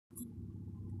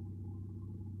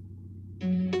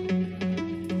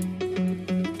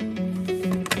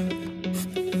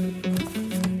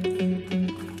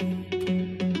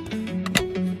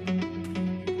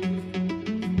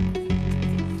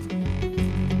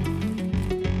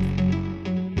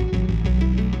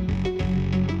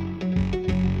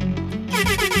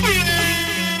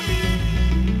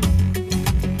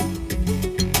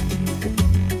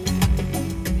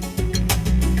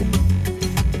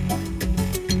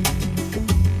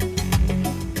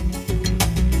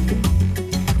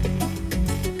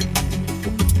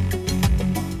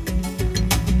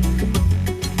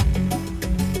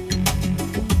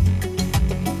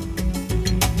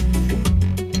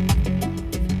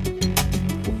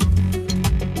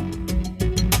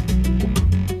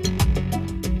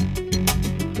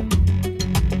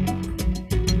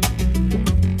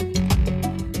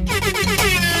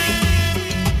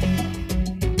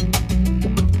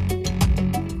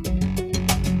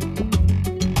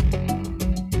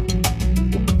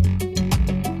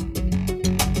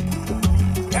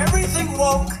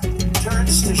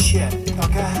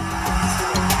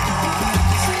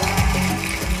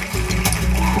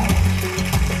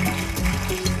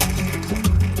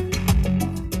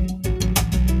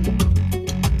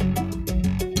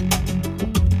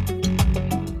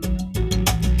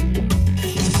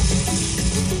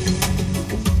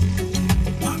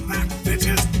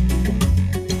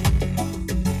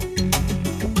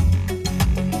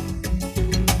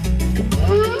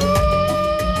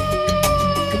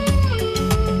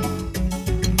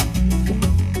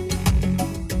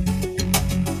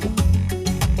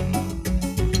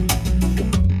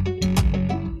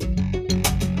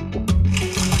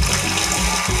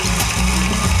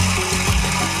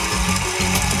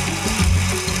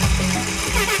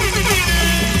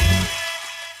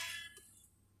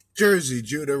Jersey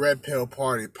Judah Red Pill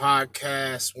Party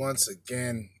podcast once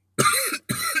again.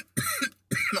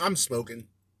 I'm smoking.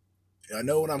 I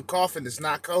know when I'm coughing, it's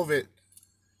not COVID.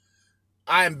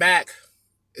 I am back.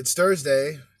 It's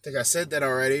Thursday. I think I said that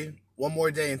already. One more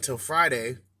day until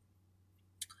Friday.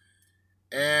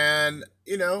 And,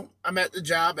 I'm at the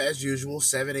job as usual,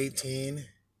 7:18.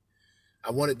 I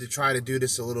wanted to try to do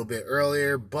this a little bit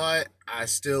earlier, but I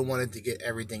still wanted to get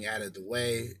everything out of the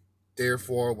way.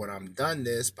 Therefore, when I'm done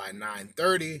this by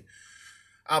 9:30,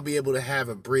 I'll be able to have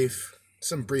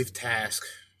some brief task,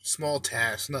 small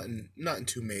tasks, nothing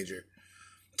too major.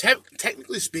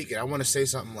 Technically speaking, I want to say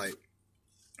something like,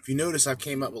 if you notice, I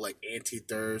came up with like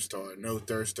anti-thirst or no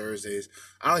thirst Thursdays.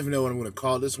 I don't even know what I'm going to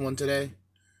call this one today.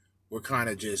 We're kind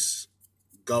of just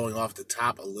going off the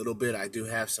top a little bit. I do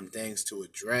have some things to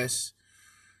address.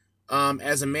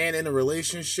 As a man in a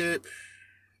relationship,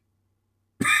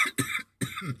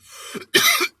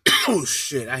 oh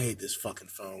shit, I hate this fucking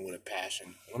phone with a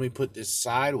passion. Let me put this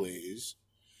sideways.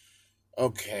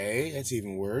 Okay, that's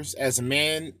even worse. As a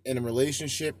man in a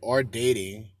relationship or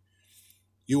dating,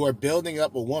 you are building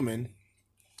up a woman.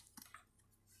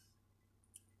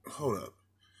 Hold up.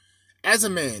 As a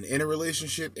man in a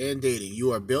relationship and dating,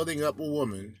 you are building up a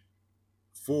woman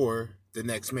for the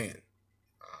next man.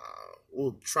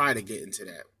 We'll try to get into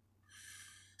that.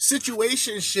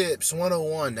 Situationships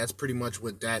 101, that's pretty much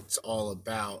what that's all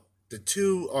about.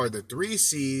 The three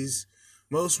C's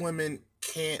most women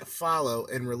can't follow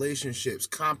in relationships: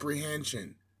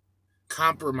 comprehension,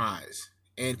 compromise,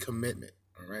 and commitment.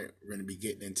 All right, we're going to be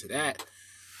getting into that.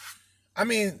 I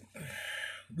mean,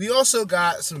 we also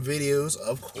got some videos,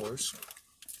 of course.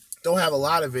 Don't have a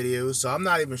lot of videos, so I'm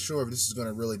not even sure if this is going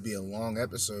to really be a long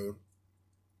episode.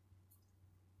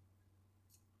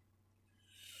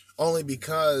 Only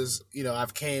because,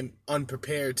 I've came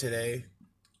unprepared today.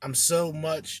 I'm so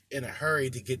much in a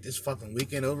hurry to get this fucking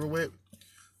weekend over with.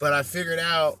 But I figured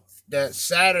out that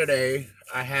Saturday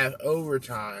I have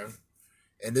overtime.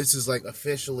 And this is like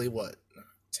officially what?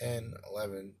 10,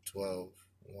 11, 12,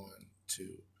 1,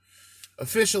 2.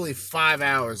 Officially 5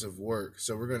 hours of work.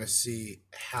 So we're going to see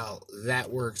how that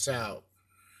works out.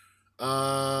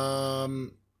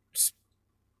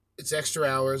 It's extra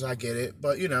hours, I get it.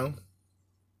 But,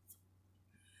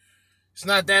 it's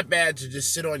not that bad to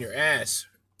just sit on your ass,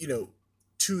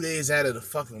 2 days out of the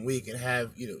fucking week and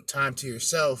have, time to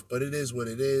yourself. But it is what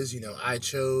it is. I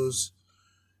chose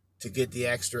to get the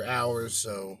extra hours,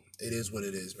 so it is what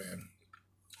it is, man.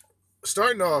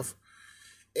 Starting off,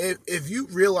 if you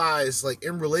realize, like,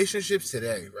 in relationships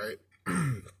today, right,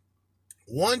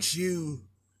 once you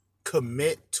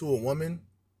commit to a woman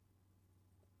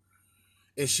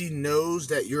and she knows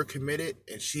that you're committed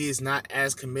and she is not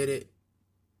as committed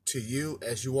to you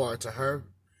as you are to her,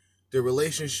 the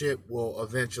relationship will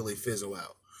eventually fizzle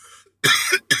out.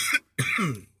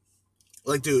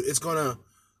 Like, dude, it's gonna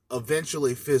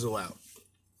eventually fizzle out.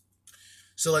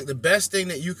 So, like, the best thing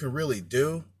that you can really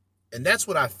do, and that's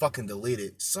what I fucking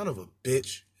deleted. Son of a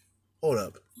bitch. Hold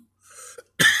up.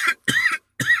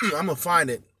 I'm gonna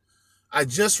find it. I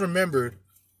just remembered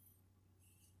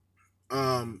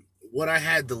what I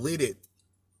had deleted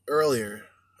earlier.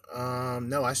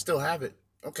 No, I still have it.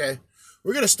 Okay.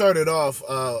 We're going to start it off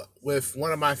with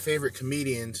one of my favorite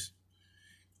comedians.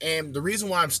 And the reason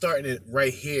why I'm starting it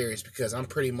right here is because I'm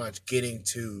pretty much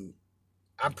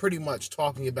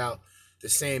talking about the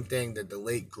same thing that the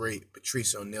late, great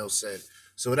Patrice O'Neal said.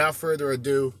 So without further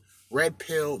ado, Red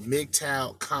Pill,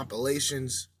 MGTOW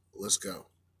compilations. Let's go.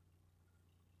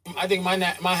 I think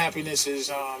my happiness is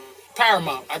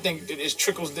paramount. I think that if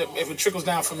it trickles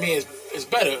down for me, it's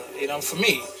better, for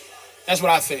me. That's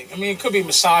what I think. I mean, it could be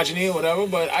misogyny or whatever,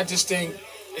 but I just think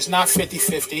it's not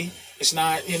 50-50. It's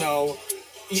not,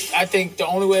 I think the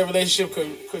only way a relationship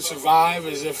could survive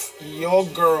is if your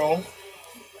girl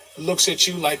looks at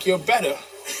you like you're better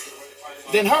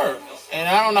than her. And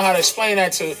I don't know how to explain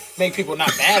that to make people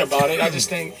not mad about it. I just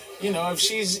think, if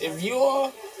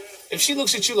she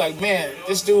looks at you like, man,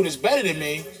 this dude is better than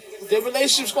me, the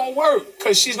relationship's gonna work,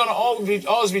 because she's gonna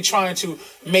always be trying to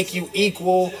make you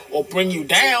equal or bring you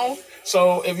down.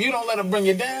 So if you don't let her bring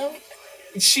you down,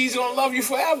 she's gonna love you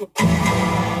forever.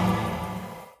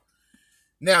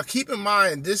 Now, keep in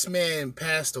mind, this man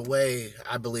passed away,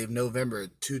 I believe, November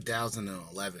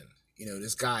 2011.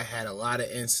 This guy had a lot of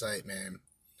insight, man.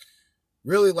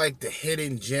 Really like the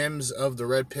hidden gems of the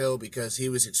Red Pill, because he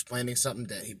was explaining something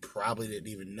that he probably didn't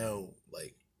even know.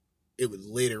 Like, it would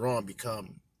later on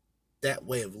become that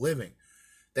way of living.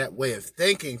 That way of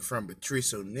thinking from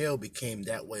Patrice O'Neal became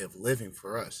that way of living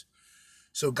for us.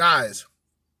 So, guys,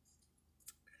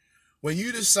 when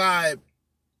you decide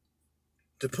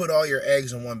to put all your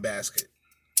eggs in one basket.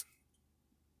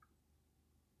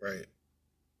 Right.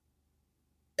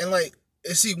 And like,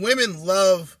 you see, women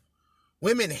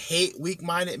hate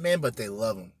weak-minded men, but they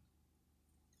love them.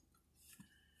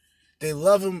 They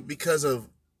love them because of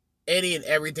any and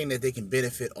everything that they can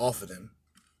benefit off of them.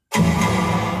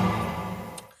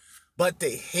 But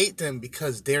they hate them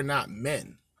because they're not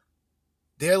men.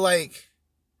 They're like,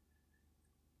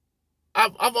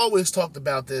 I've always talked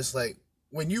about this, like,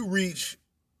 when you reach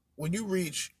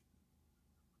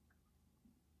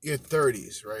your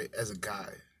 30s, right, as a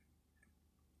guy.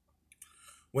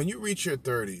 When you reach your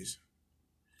 30s,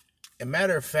 a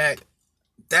matter of fact,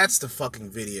 that's the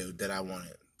fucking video that I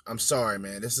wanted. I'm sorry,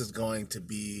 man. This is going to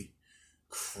be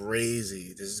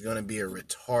crazy. This is going to be a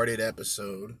retarded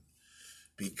episode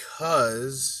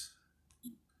because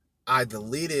I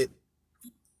deleted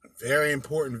a very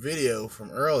important video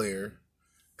from earlier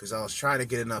because I was trying to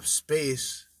get enough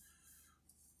space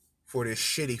for this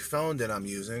shitty phone that I'm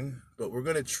using. But we're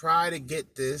going to try to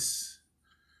get this.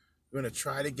 We're going to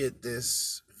try to get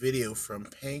this video from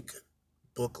Pink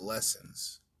Book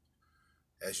Lessons.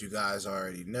 As you guys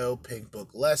already know, Pink Book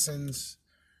Lessons,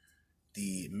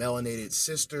 the melanated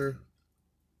sister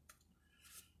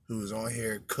who's on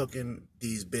here cooking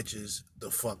these bitches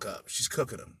the fuck up. She's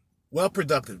cooking them. Well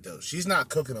productive, though. She's not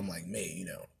cooking them like me, you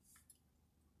know.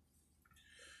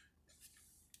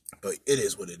 But it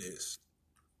is what it is.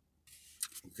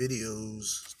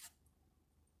 Videos.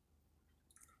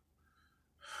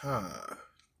 I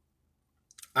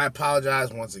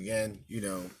apologize once again. You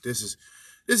know, this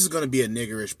is going to be a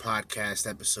niggerish podcast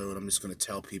episode. I'm just going to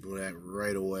tell people that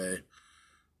right away.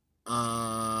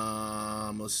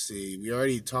 Let's see. We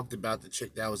already talked about the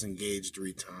chick that was engaged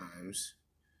 3 times.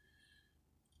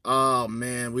 Oh,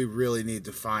 man, we really need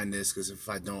to find this because if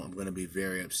I don't, I'm going to be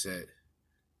very upset.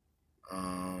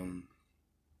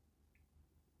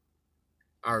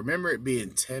 I remember it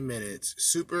being 10 minutes.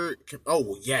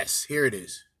 Oh, yes, here it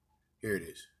is. Here it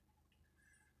is.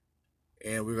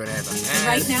 And we're going to have an ad.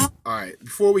 Right now. All right.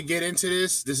 Before we get into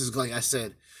this is, like I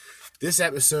said, this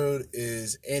episode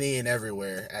is any and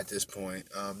everywhere at this point.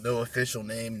 No official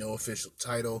name, no official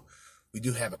title. We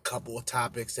do have a couple of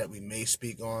topics that we may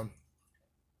speak on.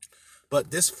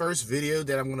 But this first video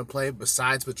that I'm going to play,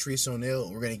 besides Patrice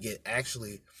O'Neal, we're going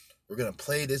to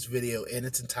play this video in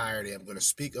its entirety. I'm going to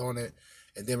speak on it.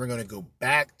 And then we're going to go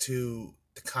back to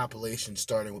the compilation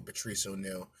starting with Patrice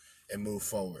O'Neal and move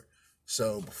forward.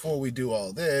 So before we do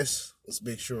all this, let's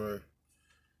make sure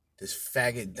this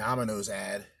faggot Domino's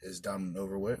ad is done and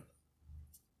over with.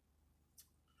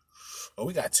 Oh,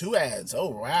 we got 2 ads. Oh,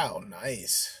 wow.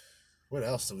 Nice. What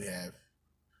else do we have?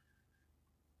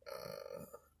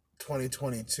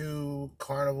 2022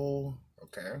 Carnival.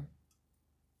 Okay.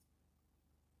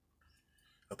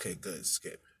 Okay, good.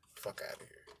 Skip. Fuck out of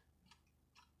here.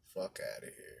 Fuck out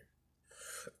of here.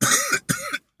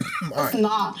 It's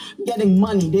not getting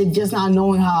money. They're just not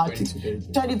knowing how to.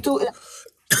 32.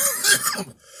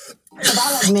 Because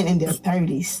I like men in their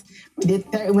 30s.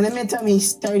 When a man tell me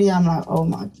he's 30, I'm like, oh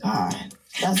my God.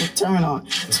 That's a turn on.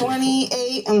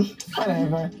 28,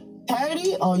 whatever.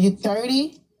 30? Oh, you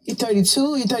 30? You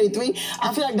 32? You 33?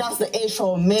 I feel like that's the age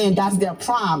for a man. That's their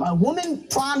prime. A woman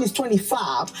prime is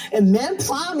 25. A man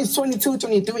prime is 22,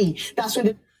 23. That's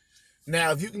what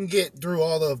Now, if you can get through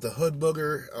all of the hood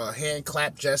booger, hand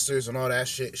clap gestures and all that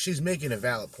shit, she's making a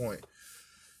valid point.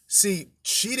 See,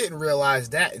 she didn't realize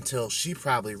that until she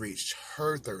probably reached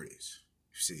her 30s.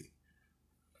 You see,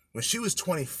 when she was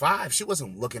 25, she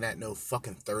wasn't looking at no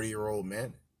fucking 30-year-old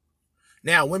men.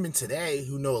 Now, women today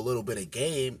who know a little bit of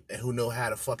game and who know how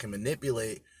to fucking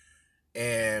manipulate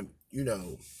and, you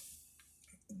know,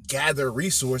 gather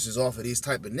resources off of these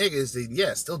type of niggas, then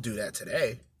yes, they'll do that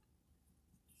today.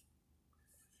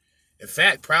 In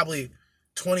fact, probably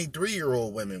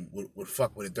 23-year-old women would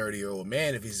fuck with a 30-year-old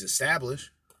man if he's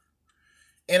established.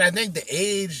 And I think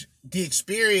the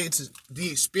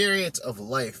experience of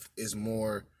life is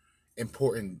more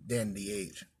important than the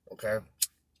age, okay?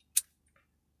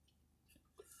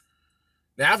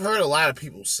 Now, I've heard a lot of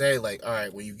people say, like, all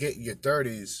right, when you get in your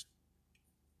 30s,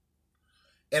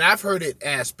 and I've heard it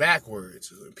asked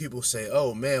backwards. People say,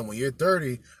 oh, man, when you're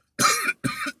 30,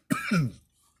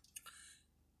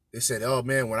 they said, oh,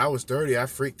 man, when I was 30, I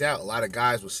freaked out. A lot of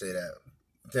guys would say that.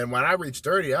 Then when I reached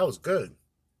 30, I was good.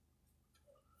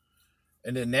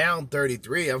 And then now I'm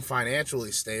 33. I'm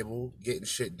financially stable, getting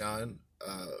shit done,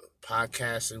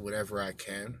 podcasting whatever I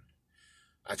can.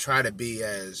 I try to be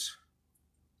as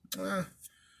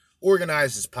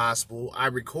organized as possible. I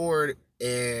record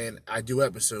and I do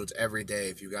episodes every day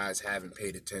if you guys haven't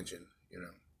paid attention, you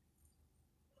know.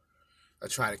 I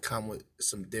try to come with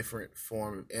some different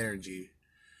form of energy.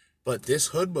 But this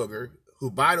hood booger,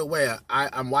 who, by the way,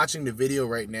 I'm watching the video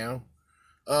right now.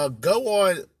 Go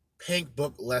on Pink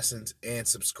Book Lessons and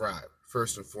subscribe,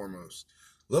 first and foremost.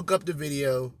 Look up the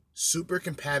video. Super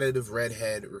competitive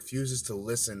redhead refuses to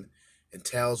listen and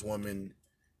tells women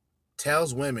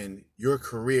your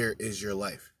career is your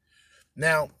life.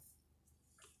 Now,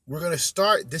 we're going to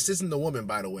start. This isn't the woman,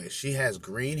 by the way. She has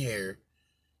green hair.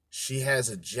 She has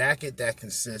a jacket that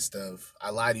consists of,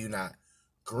 I lie to you not,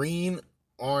 green,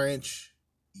 orange,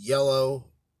 yellow,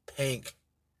 pink,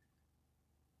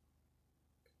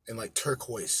 and like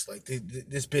turquoise. Like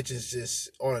this bitch is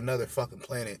just on another fucking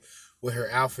planet with her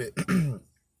outfit.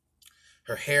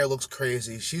 Her hair looks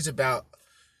crazy. She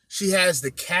has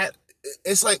the cat.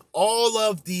 It's like all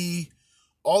of the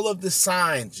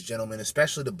signs, gentlemen,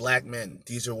 especially the black men.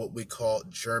 These are what we call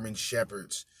German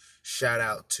Shepherds. Shout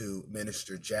out to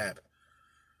Minister Jap.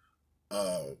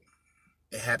 And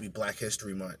happy Black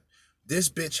History Month. This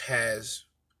bitch has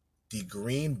the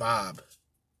green bob.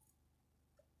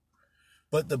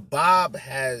 But the bob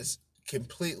has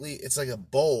completely, it's like a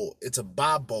bowl. It's a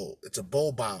bob bowl. It's a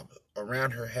bowl bob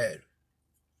around her head.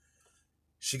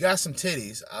 She got some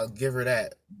titties, I'll give her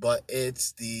that. But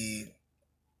it's the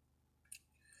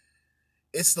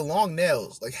long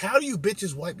nails. Like, how do you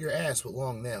bitches wipe your ass with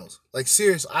long nails? Like,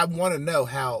 serious, I want to know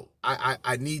how,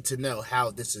 I need to know how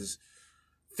this is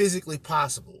physically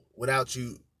possible without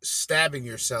you stabbing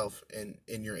yourself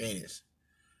in your anus.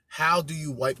 How do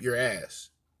you wipe your ass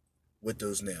with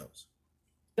those nails?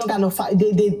 Don't got no fight.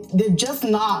 They're just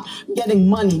not getting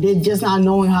money. They're just not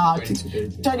knowing how to.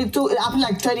 32, I feel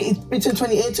like 30, between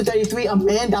 28 to 33, a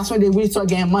man, that's when they really start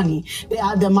getting money. They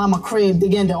have their mama crib, they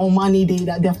getting their own money,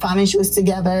 their financials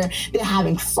together, they're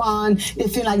having fun, they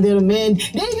feel like they're the men.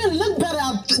 They even look better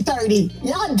at 30.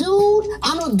 Yeah, dude,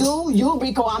 I know, dude, you,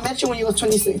 Rico, I met you when you was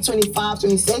 26, 25,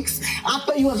 26. I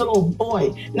thought you was a little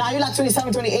boy. Now you're like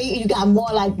 27, 28, you got more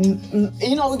like,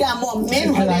 we got more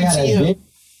manhood into you.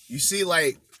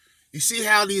 You see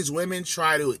how these women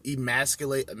try to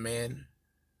emasculate a man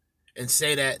and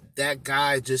say that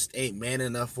guy just ain't man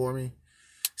enough for me?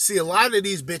 See, a lot of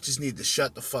these bitches need to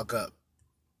shut the fuck up.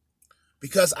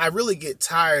 Because I really get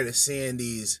tired of seeing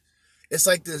these. It's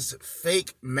like this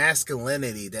fake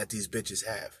masculinity that these bitches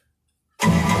have.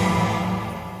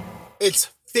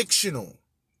 It's fictional,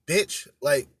 bitch.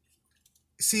 Like,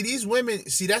 see, these women,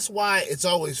 that's why it's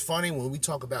always funny when we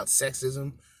talk about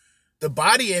sexism. The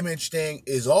body image thing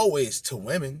is always to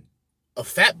women. A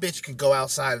fat bitch can go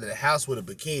outside of the house with a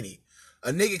bikini.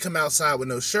 A nigga come outside with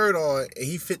no shirt on and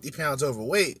he 50 pounds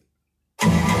overweight.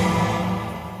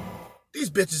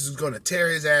 These bitches is going to tear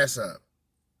his ass up.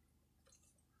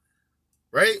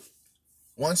 Right?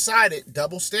 One-sided,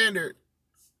 double standard.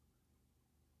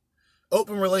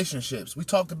 Open relationships. We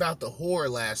talked about the whore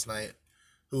last night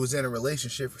who was in a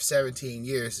relationship for 17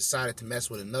 years, decided to mess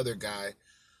with another guy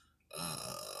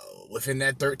within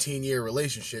that 13-year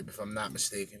relationship, if I'm not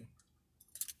mistaken.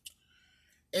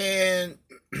 And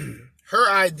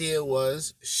her idea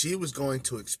was she was going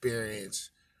to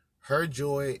experience her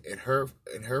joy and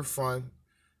her fun.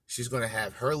 She's going to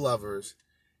have her lovers,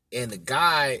 and the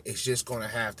guy is just going to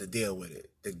have to deal with it.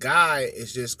 The guy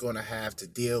is just going to have to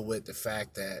deal with the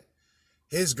fact that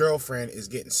his girlfriend is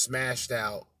getting smashed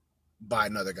out by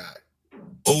another guy.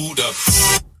 Hold up.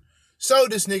 So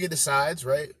this nigga decides,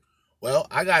 right? Well,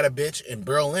 I got a bitch in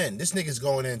Berlin. This nigga's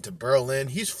going into Berlin.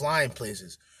 He's flying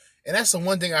places. And that's the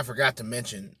one thing I forgot to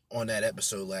mention on that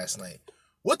episode last night.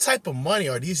 What type of money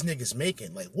are these niggas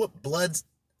making? Like, what blood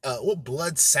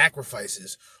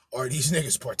sacrifices are these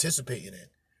niggas participating in?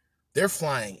 They're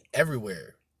flying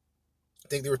everywhere. I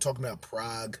think they were talking about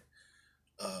Prague.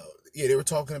 They were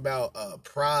talking about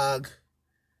Prague.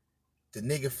 The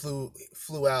nigga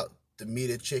flew out to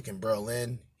meet a chick in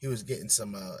Berlin. He was getting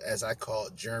some, as I call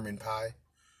it, German pie.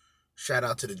 Shout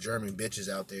out to the German bitches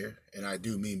out there. And I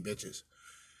do mean bitches.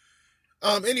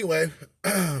 Anyway,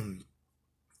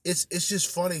 it's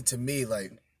just funny to me,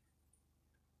 like,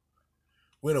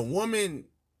 when a woman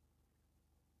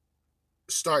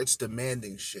starts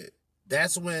demanding shit,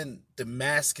 that's when the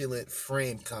masculine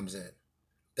frame comes in.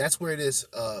 That's where this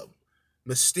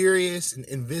mysterious and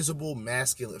invisible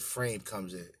masculine frame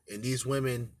comes in. And these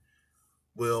women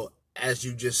will, as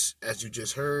you just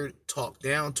heard, talk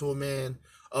down to a man.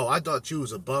 Oh, I thought you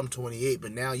was a bum 28,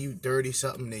 but now you 30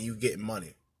 something and you getting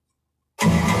money.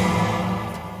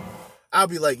 I'll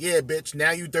be like, yeah, bitch,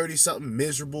 now you 30 something,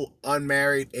 miserable,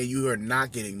 unmarried, and you are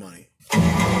not getting money.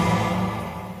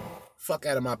 Fuck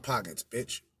out of my pockets,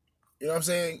 bitch. You know what I'm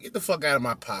saying? Get the fuck out of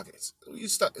my pockets. You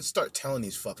start telling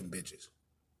these fucking bitches.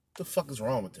 The fuck is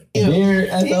wrong with him? Beard,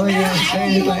 that's all you gotta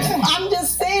say. Like, I'm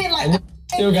just saying, like,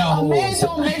 still got a man holes.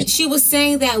 don't make She was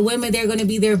saying that women, they're going to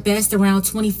be their best around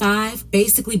 25,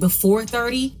 basically before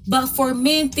 30. But for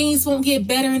men, things won't get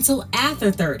better until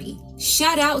after 30.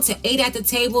 Shout out to 8 at the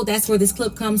Table. That's where this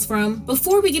clip comes from.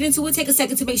 Before we get into it, take a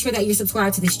second to make sure that you're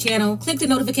subscribed to this channel. Click the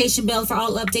notification bell for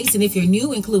all updates. And if you're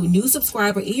new, include new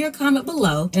subscriber in your comment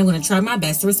below. And I'm going to try my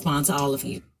best to respond to all of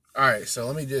you. All right, so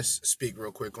let me just speak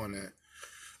real quick on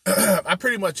that. I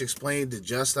pretty much explained the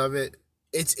gist of it.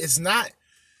 It's not.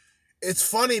 It's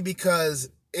funny because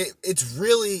it's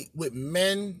really with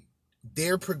men,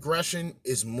 their progression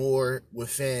is more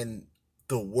within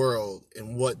the world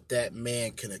and what that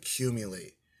man can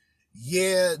accumulate.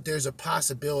 Yeah, there's a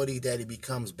possibility that he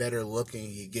becomes better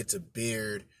looking, he gets a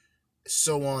beard,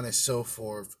 so on and so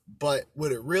forth. But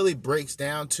what it really breaks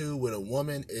down to with a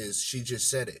woman is, she just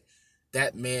said it,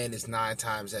 that man is 9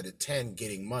 times out of 10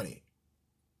 getting money.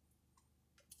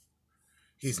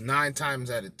 He's 9 times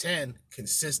out of 10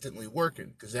 consistently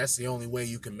working, because that's the only way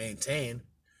you can maintain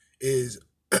is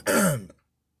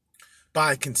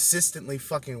by consistently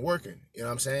fucking working. You know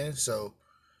what I'm saying? So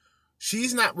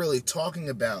she's not really talking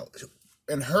about,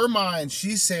 in her mind,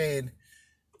 she's saying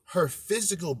her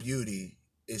physical beauty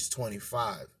is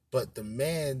 25, but the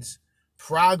man's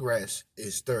progress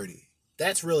is 30.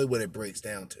 That's really what it breaks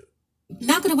down to.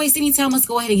 Not going to waste any time. Let's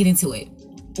go ahead and get into it.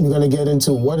 We're going to get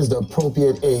into what is the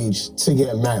appropriate age to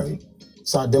get married.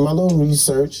 So I did my little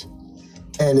research,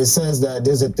 and it says that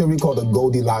there's a theory called the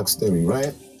Goldilocks theory,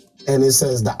 right? And it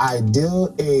says the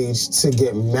ideal age to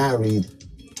get married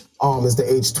is the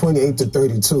age 28 to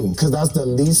 32, because that's the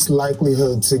least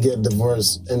likelihood to get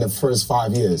divorced in the first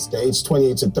 5 years, the age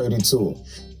 28 to 32,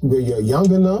 where you're young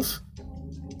enough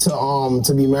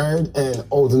to be married and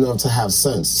old enough to have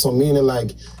sense. So meaning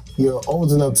like, you're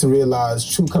old enough to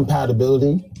realize true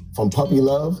compatibility from puppy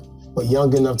love, but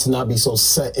young enough to not be so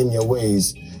set in your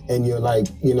ways. And you're like,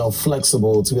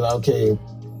 flexible to be like, okay,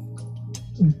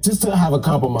 just to have a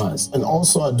compromise. And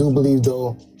also I do believe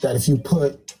though, that if you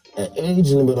put an age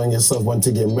limit on yourself when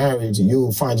to get married,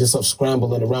 you'll find yourself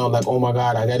scrambling around like, oh my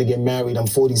God, I gotta get married. I'm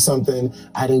 40 something.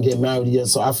 I didn't get married yet.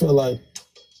 So I feel like,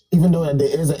 even though there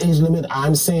is an age limit,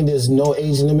 I'm saying there's no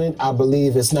age limit. I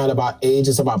believe it's not about age,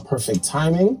 it's about perfect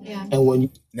timing. Yeah. And when you...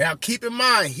 Now, keep in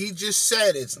mind, he just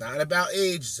said it's not about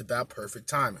age, it's about perfect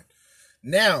timing.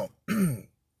 Now,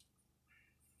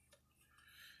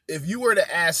 if you were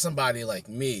to ask somebody like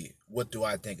me, what do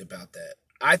I think about that?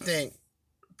 I think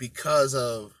because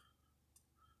of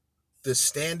the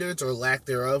standards or lack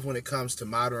thereof when it comes to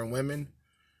modern women,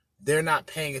 they're not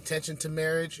paying attention to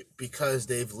marriage because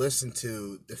they've listened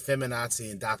to the feminazi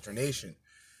indoctrination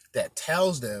that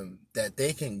tells them that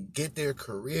they can get their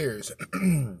careers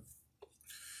and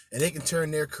they can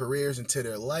turn their careers into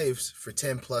their lives for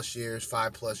 10 plus years,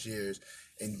 5 plus years.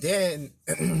 And then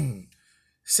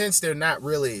since they're not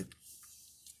really,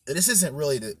 this isn't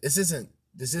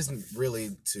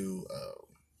really to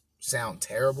sound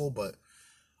terrible, but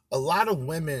a lot of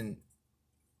women,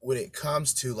 when it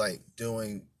comes to like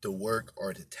doing the work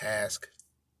or the task,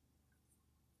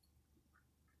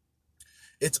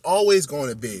 it's always going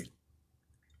to be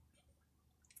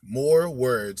more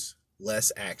words,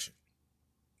 less action.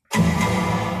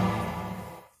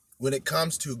 When it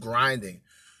comes to grinding,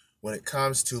 when it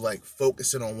comes to like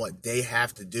focusing on what they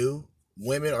have to do,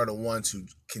 women are the ones who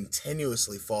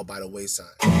continuously fall by the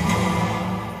wayside.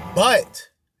 But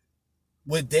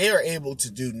what they are able to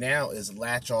do now is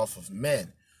latch off of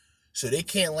men. So they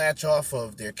can't latch off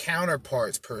of their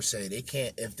counterparts per se. They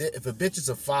can't, if a bitch is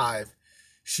a 5,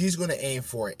 she's going to aim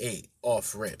for an 8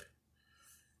 off rip.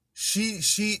 She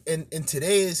in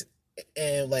today's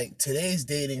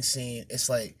dating scene, it's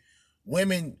like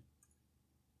women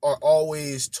are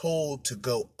always told to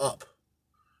go up.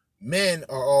 Men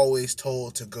are always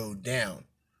told to go down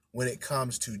when it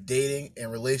comes to dating and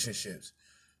relationships.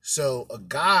 So a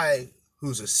guy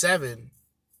who's a 7,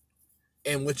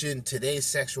 and which in today's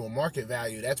sexual market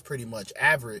value, that's pretty much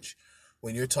average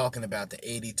when you're talking about the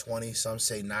 80-20, some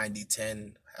say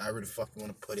 90-10, however the fuck you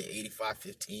want to put it,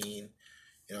 85-15, you know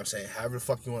what I'm saying, however the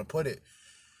fuck you want to put it.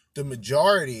 The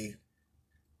majority,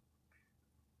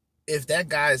 if that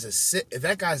guy's a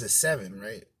 7,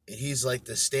 right, and he's like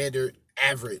the standard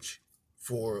average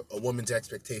for a woman's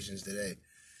expectations today,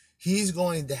 he's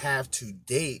going to have to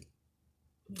date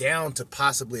down to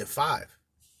possibly a 5.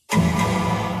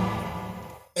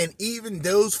 And even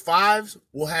those 5s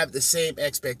will have the same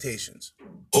expectations.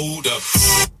 Hold up.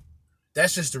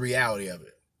 That's just the reality of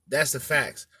it. That's the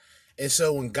facts. And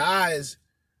so when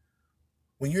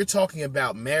you're talking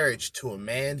about marriage to a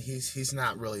man, he's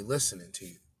not really listening to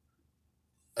you.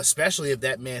 especially if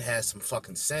that man has some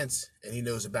fucking sense and he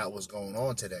knows about what's going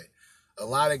on today. A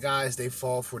lot of guys, they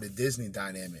fall for the Disney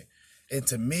dynamic. And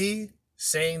to me,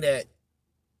 saying that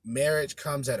marriage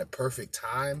comes at a perfect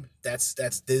time, that's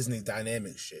Disney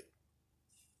dynamic shit.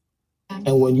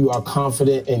 And when you are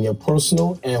confident in your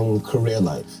personal and career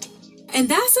life. And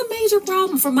that's a major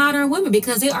problem for modern women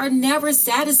because they are never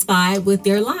satisfied with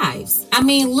their lives. I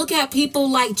mean, look at people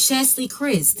like Chesley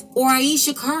Christ or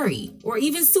Aisha Curry or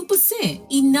even Super Scent.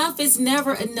 Enough is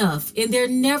never enough and they're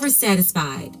never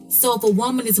satisfied. So if a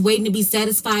woman is waiting to be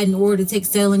satisfied in order to take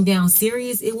settling down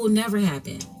serious, it will never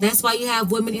happen. That's why you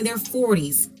have women in their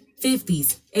 40s,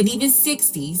 50s, and even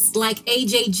 60s like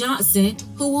AJ Johnson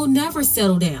who will never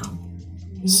settle down.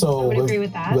 So I would agree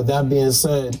with that. With that being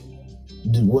said,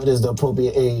 what is the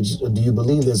appropriate age? Do you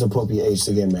believe there's appropriate age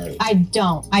to get married? I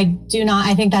don't. I do not.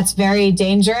 I think that's very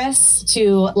dangerous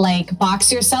to like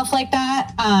box yourself like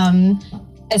that.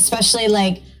 Especially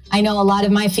like I know a lot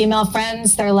of my female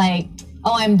friends, they're like,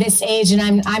 oh, I'm this age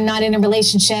and I'm not in a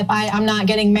relationship. I'm not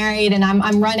getting married and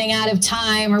I'm running out of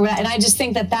time or whatever. And I just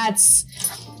think that's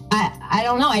I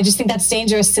don't know. I just think that's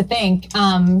dangerous to think.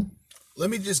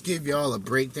 Let me just give y'all a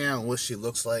breakdown of what she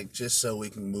looks like just so we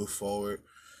can move forward.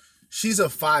 She's a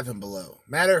 5 and below.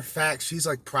 Matter of fact, she's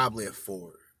like probably a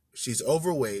 4. She's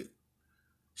overweight.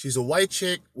 She's a white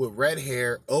chick with red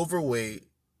hair, overweight,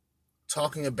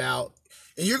 talking about,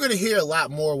 and you're going to hear a lot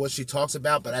more what she talks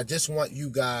about, but I just want you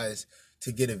guys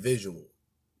to get a visual.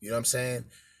 You know what I'm saying?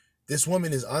 This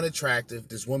woman is unattractive.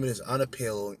 This woman is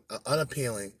unappealing.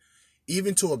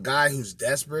 Even to a guy who's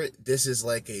desperate, this is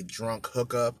like a drunk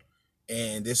hookup,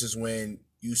 and this is when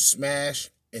you smash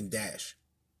and dash.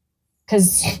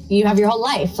 Because you have your whole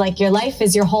life. Like your life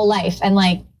is your whole life. And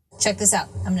like, check this out.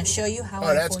 I'm going to show you how.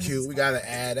 Oh, that's cute. We got to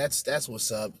add. That's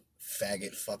what's up.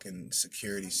 Faggot fucking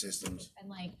security systems. And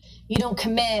like, you don't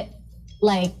commit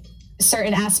like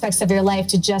certain aspects of your life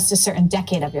to just a certain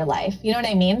decade of your life. You know what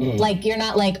I mean? Like, you're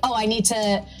not like, oh, I need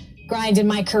to grind in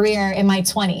my career in my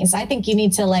 20s. I think you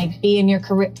need to like be in your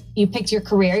career. You picked your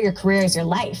career is your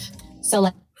life. So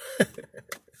like.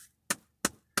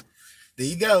 There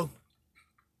you go.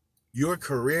 Your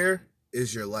career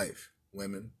is your life,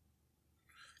 women.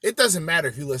 It doesn't matter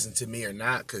if you listen to me or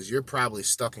not, because you're probably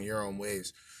stuck in your own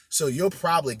ways. So you'll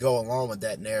probably go along with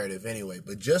that narrative anyway.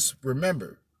 But just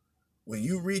remember, when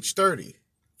you reach 30,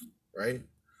 right?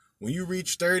 When you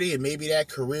reach 30 and maybe that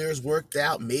career's worked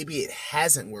out, maybe it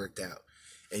hasn't worked out,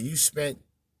 and you spent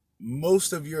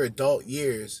most of your adult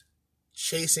years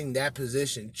chasing that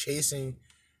position, chasing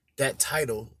that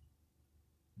title,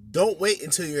 don't wait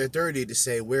until you're 30 to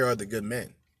say, where are the good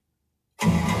men?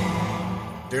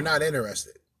 They're not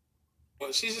interested.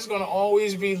 Well, she's just going to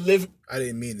always be living. I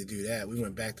didn't mean to do that. We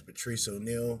went back to Patrice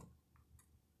O'Neal.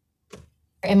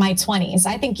 In my 20s,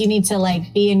 I think you need to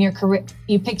like be in your career.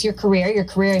 You picked your career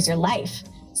is your life.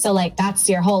 So like, that's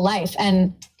your whole life.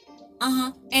 And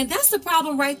and that's the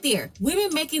problem right there.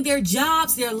 Women making their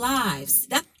jobs their lives.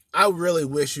 I really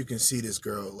wish you can see this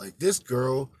girl. Like, this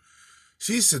girl,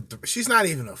 she's not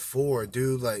even a 4,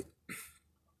 dude. Like,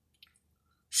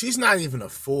 she's not even a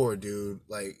 4, dude.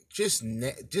 Like, just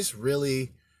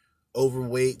really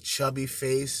overweight, chubby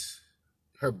face.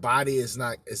 Her body is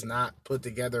not put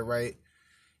together right.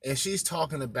 And she's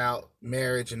talking about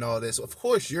marriage and all this. Of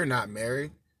course, you're not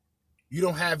married. You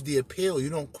don't have the appeal. You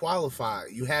don't qualify.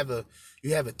 You have a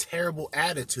terrible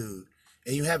attitude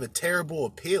and you have a terrible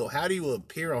appeal. How do you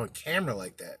appear on camera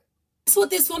like that? That's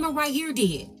what this woman right here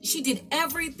did. She did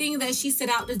everything that she set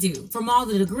out to do. From all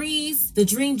the degrees, the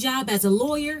dream job as a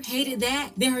lawyer, hated that.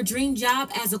 Then her dream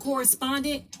job as a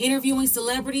correspondent, interviewing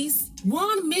celebrities.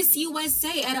 Won Miss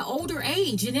USA at an older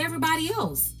age than everybody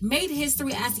else. Made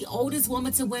history as the oldest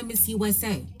woman to win Miss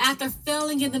USA. After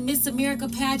failing in the Miss America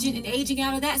pageant and aging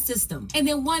out of that system. And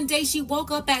then one day she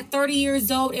woke up at 30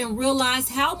 years old and realized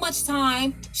how much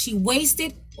time she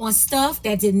wasted on stuff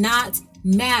that did not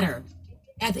matter.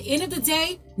 At the end of the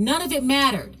day, none of it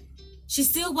mattered. She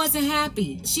still wasn't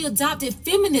happy. She adopted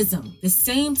feminism, the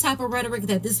same type of rhetoric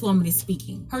that this woman is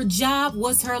speaking. Her job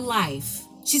was her life.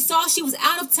 She saw she was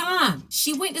out of time.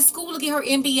 She went to school to get her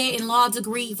MBA and law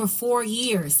degree for 4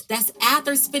 years. That's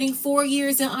after spending 4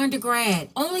 years in undergrad,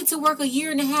 only to work 1.5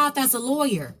 years as a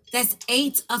lawyer. That's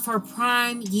 8 of her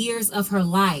prime years of her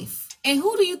life. And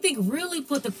who do you think really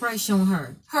put the pressure on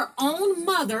her? Her own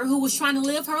mother, who was trying to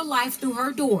live her life through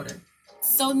her daughter.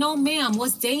 So no, ma'am,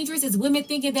 what's dangerous is women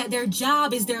thinking that their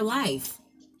job is their life.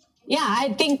 Yeah,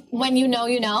 I think when you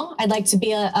know, I'd like to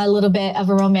be a little bit of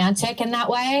a romantic in that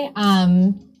way.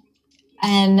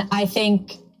 And I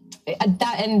think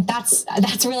that's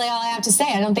really all I have to say.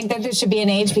 I don't think that there should be an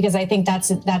age because I think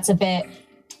that's a bit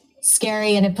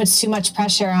scary and it puts too much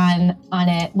pressure on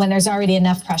it when there's already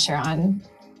enough pressure on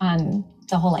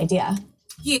the whole idea.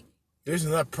 Yeah. There's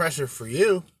enough pressure for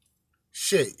you.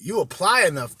 Shit, you apply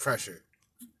enough pressure.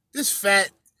 This fat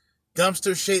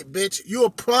dumpster shaped bitch, you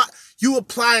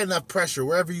apply enough pressure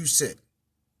wherever you sit.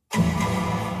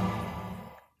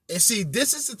 And see,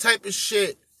 this is the type of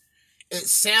shit, it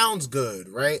sounds good,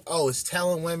 right? Oh, it's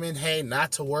telling women, hey,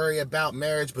 not to worry about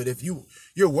marriage, but if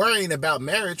you're worrying about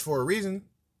marriage for a reason.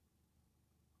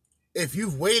 If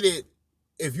you've waited,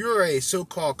 if you're a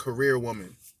so-called career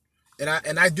woman,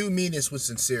 and I do mean this with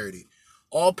sincerity,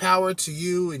 all power to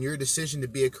you and your decision to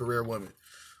be a career woman.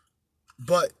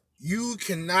 But you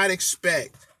cannot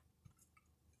expect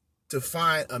to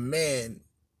find a man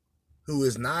who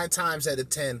is 9 times out of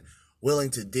 10 willing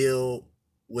to deal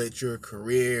with your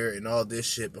career and all this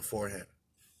shit beforehand.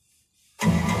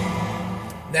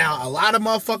 Now, a lot of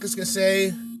motherfuckers can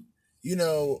say,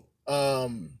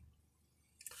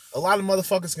 a lot of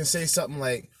motherfuckers can say something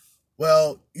like,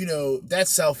 well, that's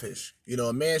selfish.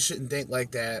 A man shouldn't think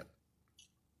like that.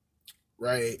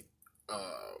 Right?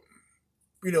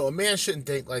 A man shouldn't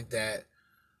think like that.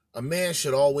 A man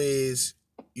should always,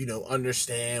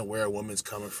 understand where a woman's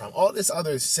coming from. All this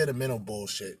other sentimental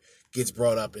bullshit gets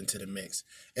brought up into the mix.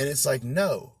 And it's like,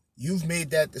 no, you've made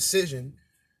that decision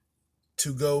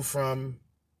to go from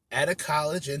out of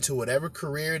college into whatever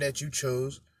career that you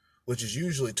chose, which is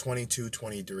usually 22,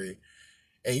 23.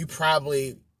 And you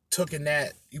probably took in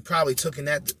that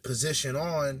position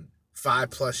on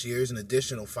 5+ years, an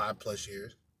additional 5+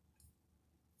 years.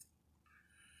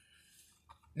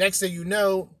 Next thing you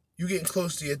know, you're getting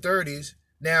close to your 30s.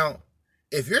 Now,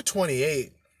 if you're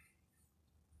 28,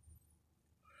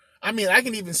 I mean, I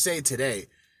can even say today,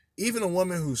 even a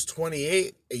woman who's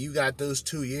 28 and you got those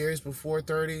 2 years before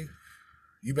 30,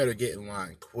 you better get in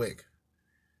line quick,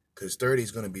 because 30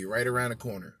 is going to be right around the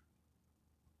corner.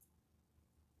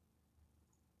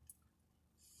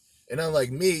 And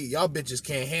unlike me, y'all bitches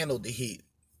can't handle the heat.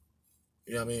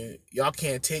 You know what I mean? Y'all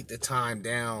can't take the time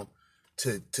down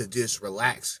to just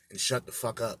relax and shut the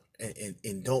fuck up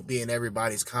and don't be in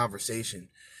everybody's conversation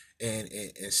and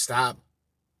stop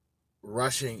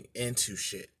rushing into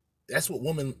shit. That's what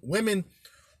women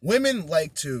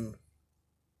like to,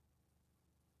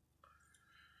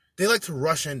 they like to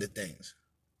rush into things.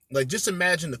 Like, just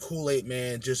imagine the Kool-Aid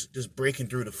man just breaking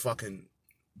through the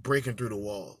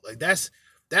wall. Like, that's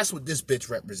what this bitch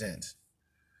represents.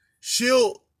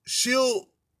 She'll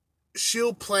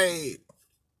play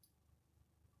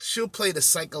the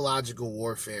psychological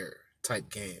warfare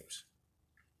type games.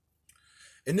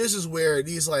 And this is where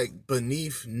these like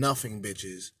beneath nothing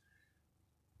bitches,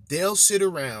 they'll sit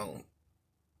around,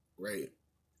 right?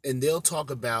 And they'll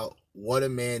talk about what a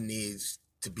man needs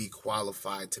to be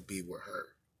qualified to be with her,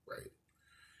 right?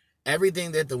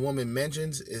 Everything that the woman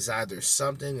mentions is either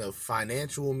something of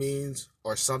financial means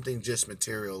or something just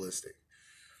materialistic.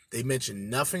 They mention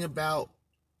nothing about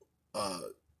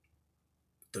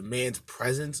the man's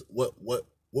presence. What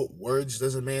words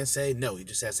does a man say? No, he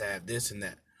just has to have this and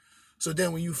that. So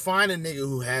then when you find a nigga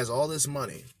who has all this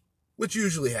money, which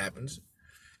usually happens,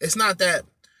 it's not that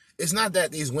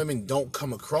these women don't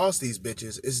come across these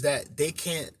bitches, it's that they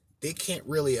can't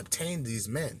really obtain these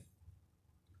men.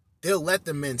 They'll let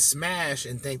the men smash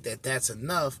and think that that's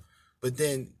enough, but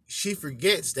then she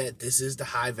forgets that this is the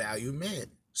high value man.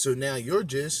 So now you're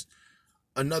just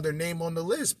another name on the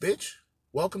list, bitch.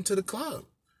 Welcome to the club.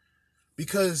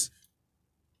 Because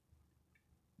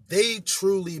they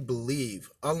truly believe,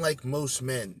 unlike most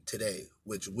men today,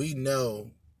 which we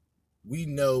know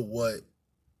what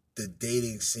the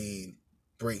dating scene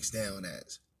breaks down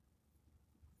as.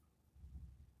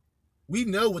 We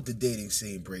know what the dating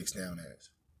scene breaks down as.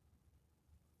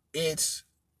 It's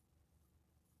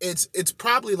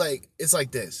probably like, it's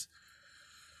like this.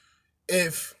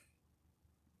 If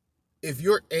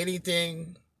you're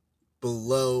anything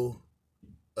below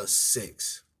a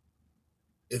 6,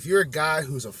 if you're a guy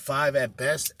who's a 5 at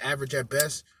best, average at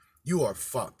best, you are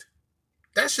fucked.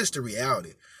 That's just the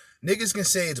reality. Niggas can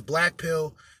say it's black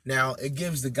pill. Now, it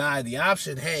gives the guy the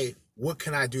option, hey, what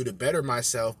can I do to better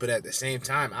myself? But at the same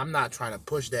time, I'm not trying to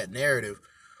push that narrative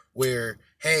where,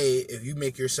 hey, if you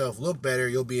make yourself look better,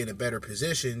 you'll be in a better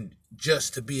position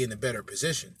just to be in a better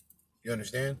position. You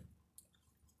understand?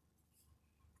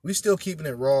 We still keeping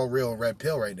it raw, real, and red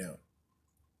pill right now.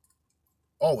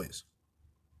 Always.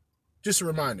 Just a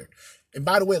reminder. And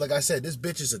by the way, like I said, this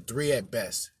bitch is a 3 at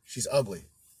best. She's ugly.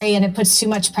 And it puts too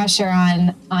much pressure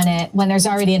on it when there's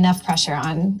already enough pressure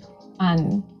on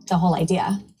the whole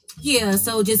idea. Yeah,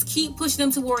 so just keep pushing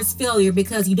them towards failure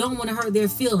because you don't want to hurt their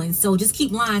feelings. So just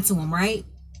keep lying to them, right?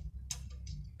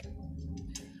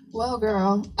 Well,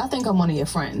 girl, I think I'm one of your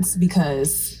friends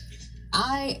because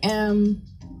I am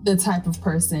the type of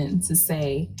person to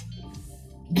say,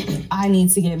 I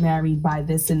need to get married by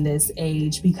this and this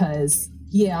age because,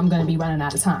 yeah, I'm going to be running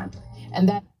out of time. And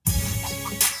that.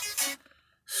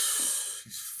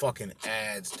 These fucking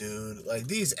ads, dude. Like,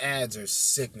 these ads are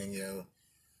sickening, yo.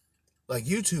 Like,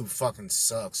 YouTube fucking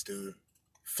sucks, dude.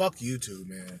 Fuck YouTube,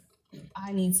 man.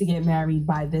 I need to get married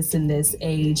by this and this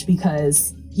age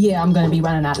because, yeah, I'm going to be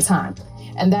running out of time.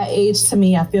 And that age to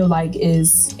me, I feel like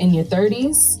is in your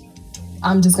 30s.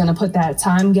 I'm just going to put that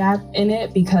time gap in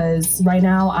it because right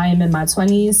now I am in my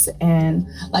 20s. And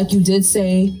like you did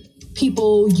say,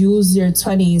 people use your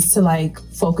 20s to like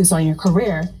focus on your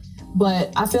career.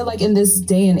 But I feel like in this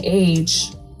day and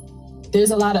age,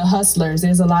 there's a lot of hustlers.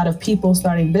 There's a lot of people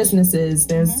starting businesses.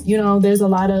 There's, you know, there's a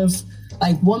lot of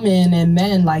like women and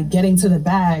men like getting to the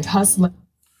bag, hustling.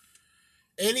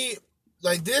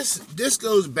 This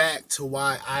goes back to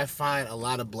why I find a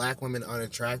lot of black women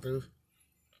unattractive.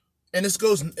 And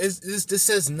this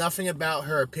says nothing about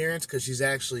her appearance because she's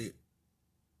actually,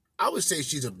 I would say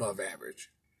she's above average,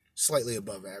 slightly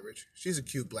above average. She's a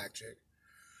cute black chick.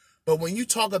 But when you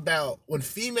talk about, when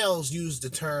females use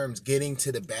the terms getting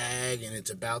to the bag and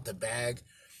it's about the bag,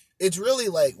 it's really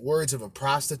like words of a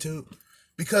prostitute.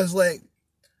 Because like,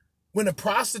 when a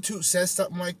prostitute says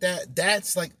something like that,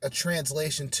 that's like a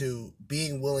translation to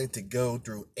being willing to go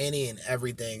through any and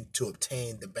everything to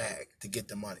obtain the bag, to get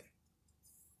the money.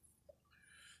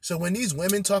 So when these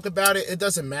women talk about it, it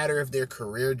doesn't matter if they're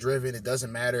career driven. It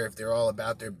doesn't matter if they're all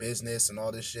about their business and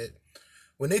all this shit.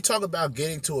 When they talk about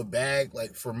getting to a bag,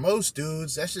 like for most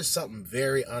dudes, that's just something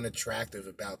very unattractive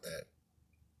about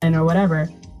that. Or whatever.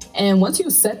 And once you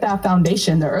set that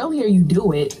foundation, the earlier you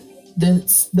do it,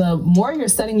 the more you're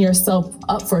setting yourself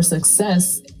up for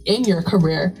success in your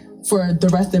career for the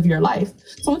rest of your life.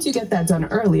 So once you get that done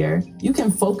earlier, you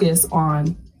can focus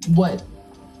on what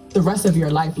the rest of your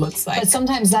life looks like. But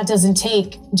sometimes that doesn't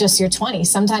take just your 20s.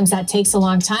 Sometimes that takes a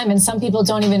long time. And some people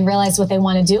don't even realize what they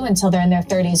want to do until they're in their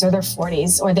 30s or their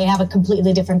 40s, or they have a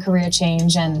completely different career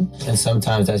change. And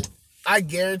sometimes that's... I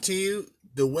guarantee you,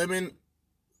 the women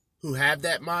who have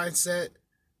that mindset,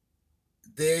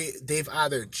 they've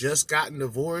either just gotten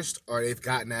divorced or they've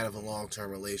gotten out of a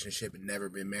long-term relationship and never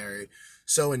been married.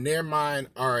 So in their mind,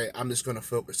 all right, I'm just going to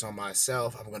focus on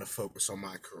myself. I'm going to focus on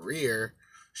my career.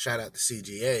 Shout out to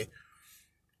CGA.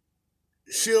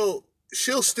 She'll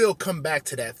still come back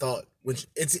to that thought. Which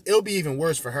it'll be even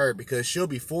worse for her because she'll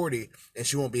be 40 and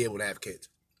she won't be able to have kids.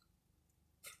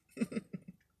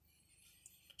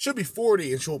 She'll be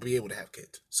 40 and she won't be able to have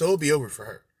kids. So it'll be over for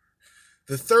her.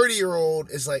 The 30-year-old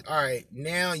is like, all right,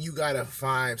 now you got to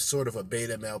find sort of a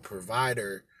beta male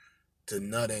provider to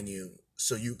nut in you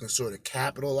so you can sort of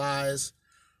capitalize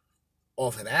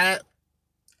off of that.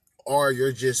 Or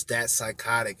you're just that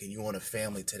psychotic and you want a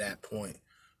family to that point.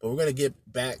 But we're going to get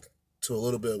back to a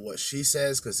little bit of what she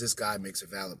says because this guy makes a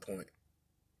valid point.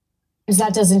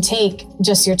 that doesn't take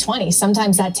just your 20s.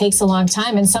 Sometimes that takes a long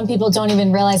time. And some people don't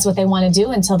even realize what they want to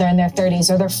do until they're in their 30s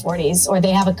or their 40s, or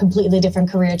they have a completely different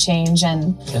career change.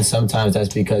 And sometimes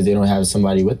that's because they don't have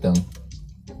somebody with them.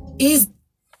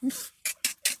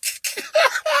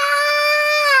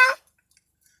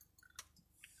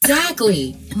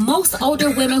 Exactly. Most older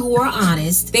women who are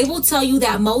honest, they will tell you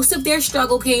that most of their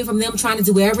struggle came from them trying to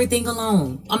do everything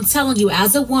alone. I'm telling you,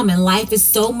 as a woman, life is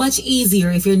so much easier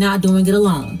if you're not doing it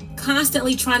alone.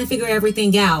 Constantly trying to figure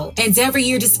everything out, and every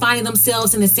year just finding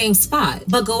themselves in the same spot.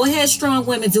 But go ahead, strong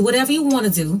women, do whatever you want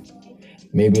to do.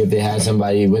 Maybe if they had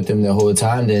somebody with them the whole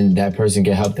time, then that person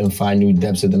can help them find new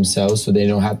depths of themselves so they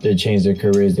don't have to change their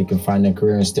careers. They can find their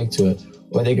career and stick to it.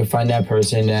 Or they can find that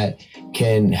person that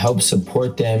can help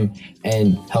support them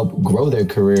and help grow their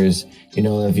careers. You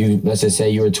know, if you, let's just say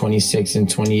you were 26 and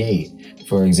 28,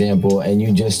 for example, and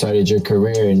you just started your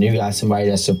career and you got somebody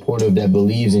that's supportive, that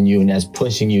believes in you and that's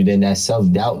pushing you, then that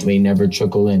self-doubt may never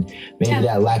trickle in. Maybe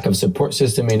that lack of support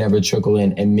system may never trickle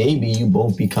in. And maybe you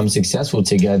both become successful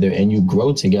together and you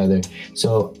grow together.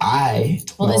 So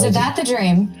isn't that the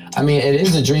dream? I mean, it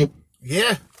is a dream.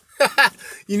 Yeah.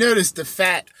 You notice the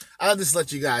fat, I'll just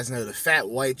let you guys know, the fat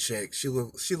white chick, she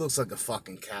looks like a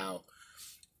fucking cow.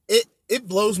 It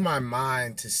blows my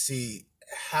mind to see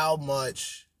how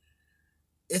much,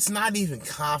 it's not even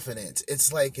confidence.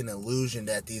 It's like an illusion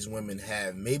that these women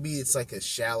have. Maybe it's like a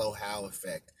shallow Hal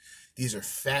effect. These are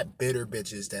fat, bitter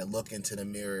bitches that look into the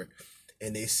mirror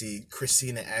and they see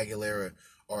Christina Aguilera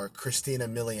or Christina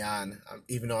Milian,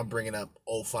 even though I'm bringing up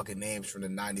old fucking names from the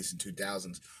 90s and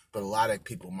 2000s, but a lot of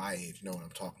people my age know what I'm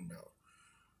talking about.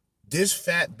 This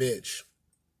fat bitch,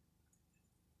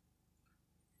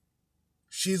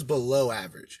 she's below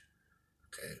average.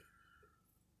 Okay.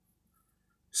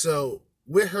 So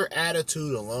with her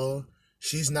attitude alone,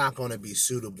 she's not going to be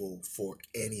suitable for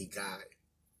any guy.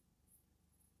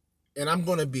 And I'm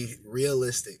going to be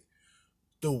realistic.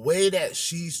 The way that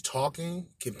she's talking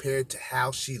compared to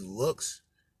how she looks,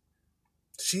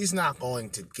 she's not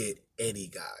going to get any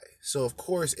guy. So of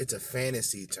course it's a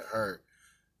fantasy to her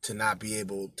to not be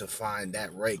able to find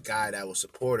that right guy that will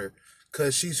support her,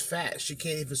 because she's fat. She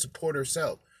can't even support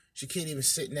herself. She can't even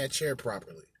sit in that chair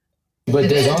properly. But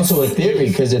there's also a theory,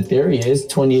 because the theory is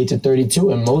 28 to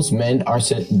 32, and most men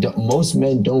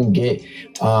don't get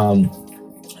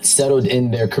settled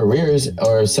in their careers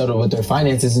or settled with their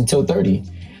finances until 30.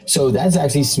 So that's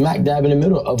actually smack dab in the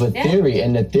middle of a theory,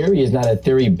 and the theory is not a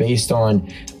theory based on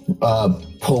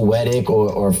poetic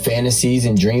or fantasies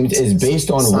and dreams. It's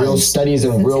based on Science. real studies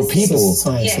and real people.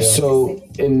 Science, yeah. So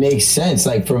it makes sense.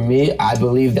 Like for me, I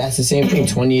believe that's the same thing.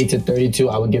 28 to 32,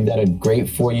 I would give that a great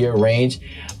 4-year range.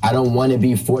 I don't want to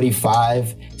be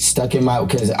 45 stuck in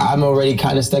because I'm already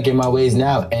kind of stuck in my ways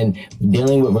now, and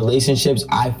dealing with relationships,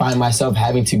 I find myself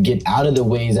having to get out of the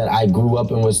ways that I grew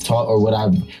up and was taught, or what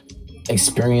I've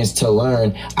experienced to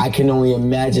learn. I can only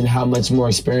imagine how much more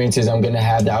experiences I'm going to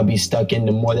have that I'll be stuck in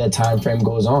the more that time frame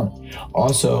goes on.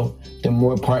 Also, the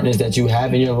more partners that you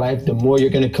have in your life, the more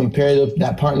you're going to compare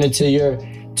that partner to your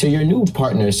new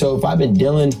partner. So if I've been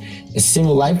dealing a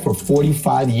single life for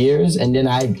 45 years and then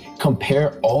I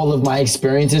compare all of my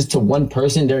experiences to one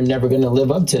person, they're never going to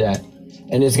live up to that.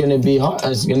 And it's going to be hard.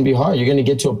 You're going to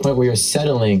get to a point where you're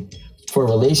settling for a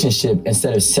relationship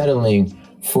instead of settling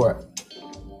for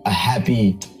a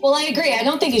happy. Well, I agree. I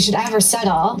don't think you should ever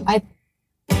settle. All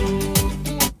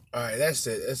right, that's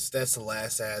it. That's the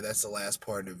last ad. That's the last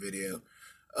part of the video.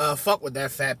 Fuck what that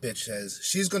fat bitch says.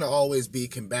 She's gonna always be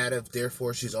combative,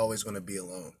 therefore she's always gonna be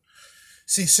alone.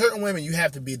 See, certain women you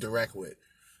have to be direct with.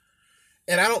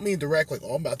 And I don't mean direct like,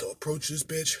 oh, I'm about to approach this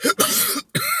bitch.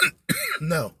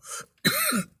 No.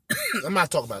 I'm not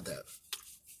talking about that.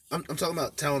 I'm talking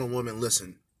about telling a woman,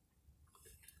 listen,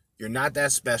 you're not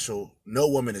that special. No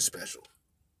woman is special.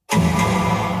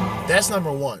 That's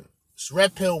number one. It's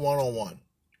Red Pill 101.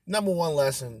 Number one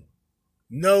lesson,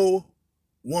 no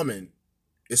woman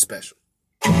is special.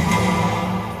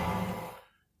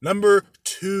 Number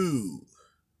two,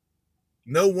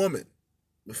 no woman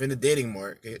within the dating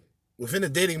market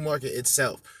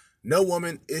itself, no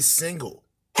woman is single.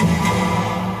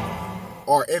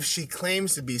 Or if she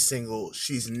claims to be single,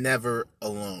 she's never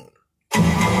alone.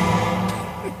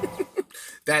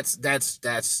 That's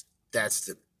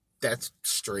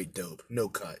straight dope. No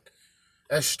cut.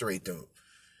 That's straight dope.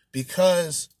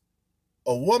 Because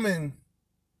a woman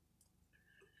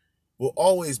will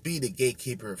always be the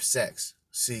gatekeeper of sex.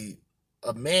 See,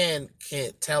 a man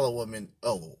can't tell a woman,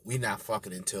 oh, we not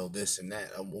fucking until this and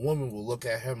that. A woman will look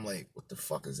at him like, what the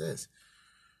fuck is this?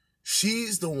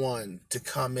 She's the one to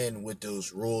come in with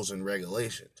those rules and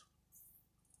regulations.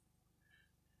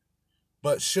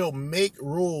 But she'll make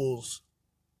rules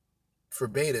for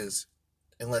betas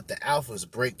and let the alphas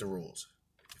break the rules,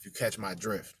 if you catch my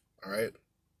drift, all right?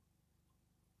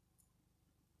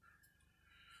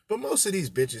 But most of these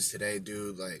bitches today,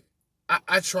 dude, like,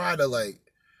 I try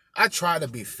to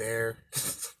be fair.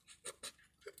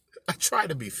 I try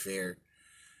to be fair.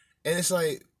 And it's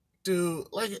like, dude,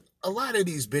 like, a lot of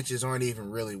these bitches aren't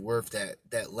even really worth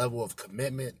that level of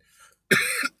commitment.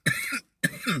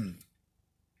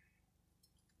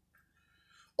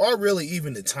 Or really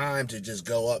even the time to just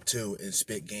go up to and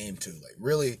spit game to. Like,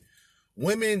 really,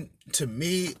 women, to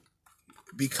me,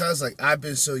 because, like, I've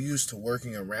been so used to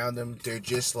working around them, they're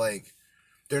just, like,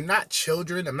 they're not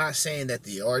children. I'm not saying that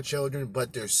they are children,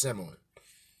 but they're similar.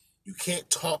 You can't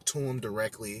talk to them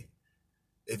directly.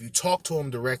 If you talk to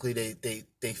them directly,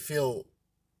 they feel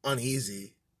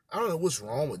uneasy. I don't know what's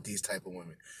wrong with these type of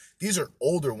women. These are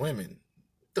older women.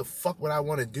 What the fuck would I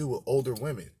want to do with older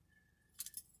women?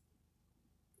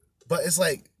 But it's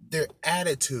like their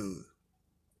attitude,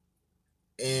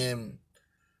 and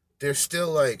they're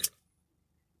still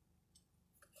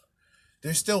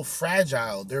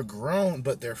fragile. They're grown,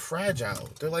 but they're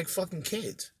fragile. They're like fucking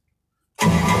kids.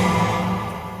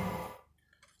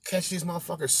 Catch these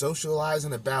motherfuckers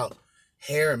socializing about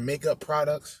hair and makeup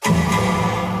products.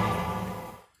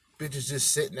 Bitches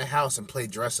just sit in the house and play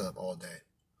dress up all day.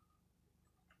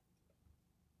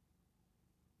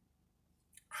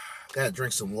 Gotta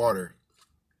drink some water.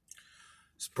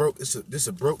 It's broke. This is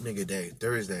a broke nigga day.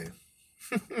 Thursday.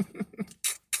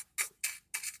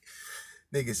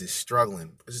 Niggas is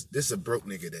struggling. This is a broke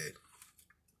nigga day.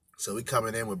 So we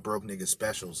coming in with broke nigga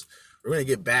specials. We're gonna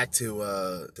get back to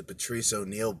the Patrice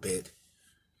O'Neal bit.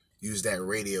 use that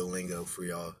radio lingo for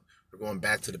y'all. We're going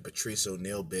back to the Patrice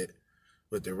O'Neal bit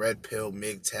with the Red Pill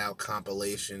MGTOW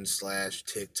compilation /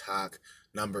 TikTok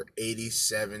number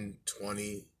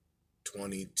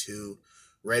 872022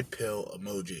 Red Pill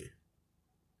emoji.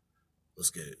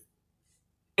 Let's get it.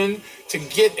 To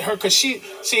get her, because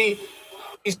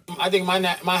I think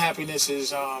my happiness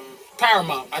is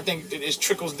paramount. I think that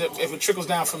if it trickles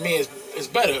down for me, it's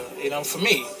better, for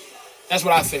me. That's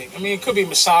what I think. I mean, it could be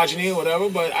misogyny or whatever,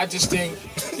 but I just think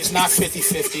it's not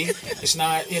 50-50. It's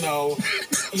not,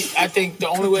 I think the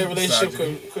only way a relationship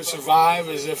could survive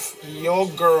is if your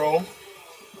girl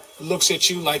looks at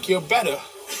you like you're better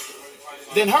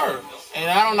than her. And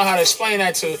I don't know how to explain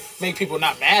that to make people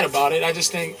not mad about it. I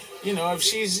just think, if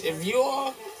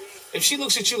she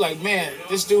looks at you like, man,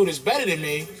 this dude is better than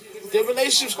me, the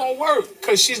relationship's gonna work,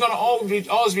 because she's gonna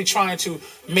always be trying to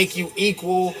make you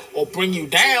equal or bring you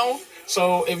down.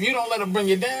 So if you don't let her bring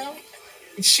you down,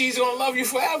 she's gonna love you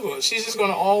forever. She's just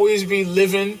gonna always be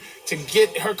living to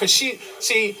get her, because she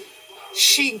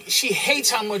hates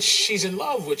how much she's in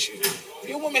love with you. If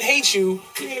your woman hates you,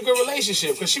 you're in a good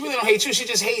relationship, because she really don't hate you. She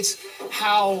just hates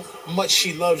how much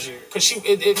she loves you, because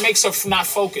it makes her not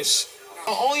focus.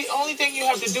 The only thing you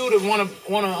have to do to want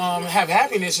to have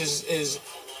happiness is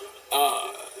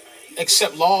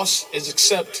accept loss, is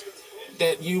accept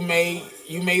that you may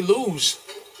lose.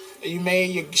 She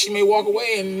may walk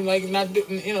away and not.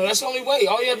 That's the only way.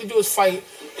 All you have to do is fight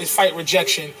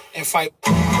rejection and fight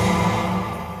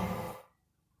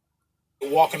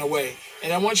walking away.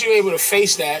 And then once you're able to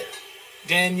face that,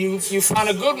 then you find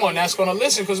a good one that's going to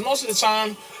listen. Because most of the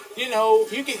time, you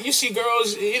see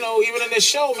girls, even in this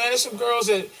show, man, there's some girls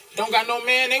that don't got no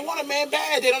man. They want a man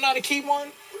bad. They don't know how to keep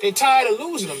one. They're tired of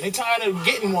losing them. They're tired of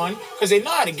getting one because they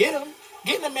know how to get them.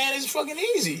 Getting a man is fucking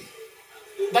easy.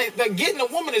 Like getting a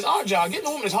woman is our job. Getting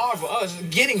a woman is hard for us.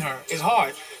 Getting her is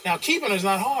hard. Now, keeping her is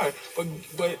not hard.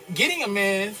 But getting a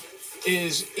man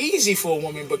is easy for a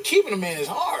woman. But keeping a man is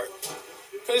hard.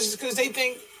 Because they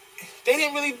think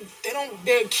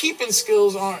their keeping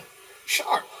skills aren't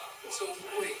sharp. So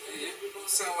wait, it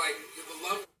sound like the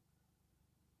love.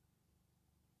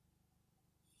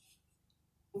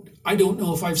 I don't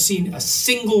know if I've seen a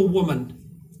single woman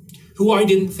who I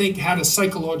didn't think had a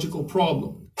psychological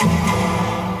problem,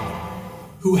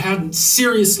 who hadn't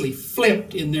seriously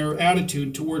flipped in their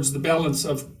attitude towards the balance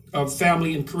of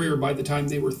family and career by the time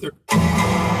they were 30.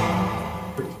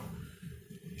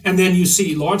 And then you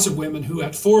see lots of women who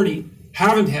at 40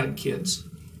 haven't had kids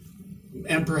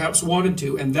and perhaps wanted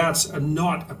to, and that's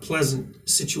not a pleasant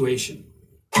situation.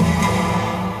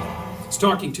 I was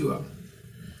talking to a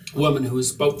woman who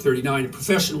is about 39, a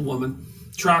professional woman,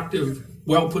 attractive,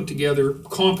 well put together,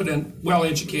 competent, well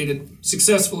educated,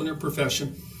 successful in her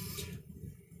profession,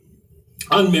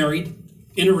 unmarried,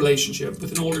 in a relationship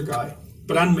with an older guy,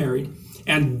 but unmarried,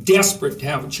 and desperate to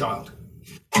have a child.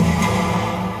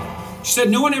 She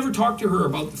said no one ever talked to her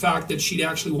about the fact that she'd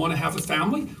actually want to have a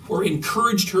family or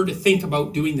encouraged her to think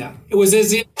about doing that. It was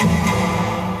as if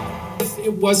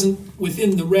it wasn't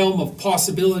within the realm of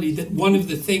possibility that one of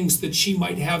the things that she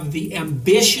might have the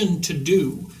ambition to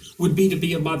do would be to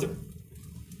be a mother.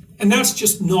 And that's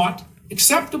just not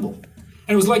acceptable. And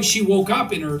it was like she woke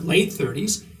up in her late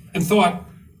 30s and thought,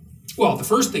 well, the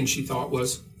first thing she thought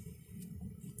was,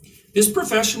 this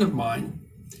profession of mine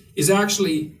is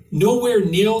actually nowhere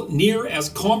near as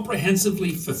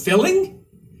comprehensively fulfilling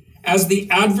as the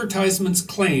advertisements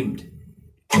claimed,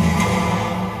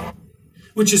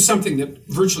 which is something that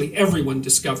virtually everyone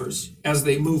discovers as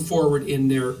they move forward in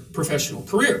their professional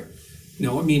career.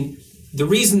 The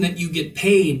reason that you get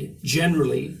paid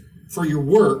generally for your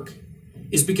work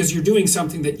is because you're doing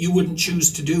something that you wouldn't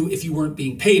choose to do if you weren't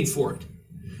being paid for it.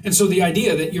 And so the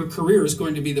idea that your career is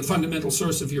going to be the fundamental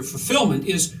source of your fulfillment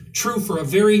is true for a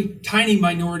very tiny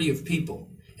minority of people.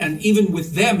 And even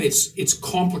with them, it's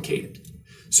complicated.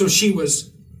 So she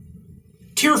was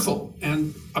tearful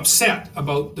and upset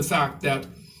about the fact that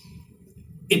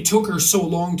it took her so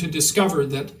long to discover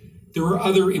that there were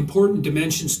other important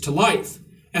dimensions to life,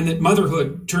 and that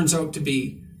motherhood turns out to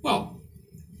be, well,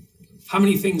 how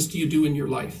many things do you do in your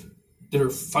life that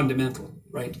are fundamental,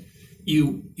 right?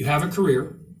 You have a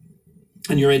career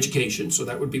and your education, so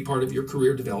that would be part of your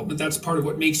career development. That's part of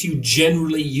what makes you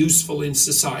generally useful in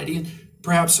society, and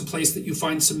perhaps a place that you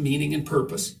find some meaning and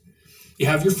purpose. You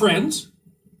have your friends,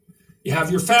 you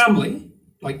have your family,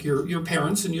 like your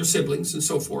parents and your siblings and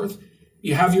so forth.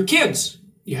 You have your kids,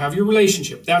 you have your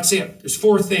relationship. That's it. There's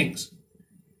 4 things.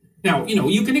 Now,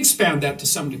 you can expand that to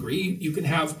some degree. You can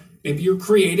have, maybe you're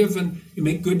creative and you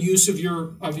make good use of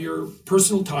your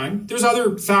personal time. There's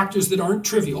other factors that aren't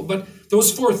trivial, but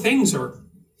those 4 things are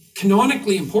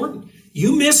canonically important.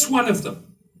 You miss one of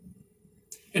them,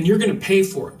 and you're going to pay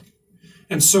for it.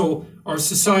 And so our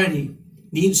society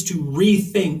needs to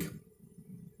rethink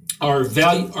our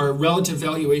relative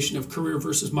valuation of career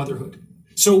versus motherhood.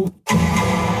 So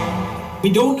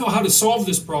we don't know how to solve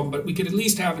this problem, but we could at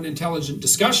least have an intelligent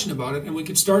discussion about it, and we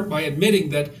could start by admitting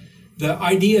that the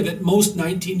idea that most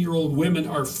 19-year-old women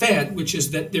are fed, which is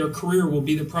that their career will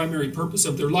be the primary purpose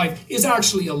of their life, is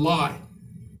actually a lie.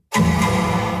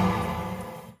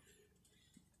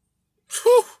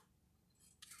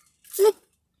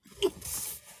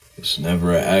 It's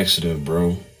never an accident,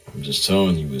 bro. I'm just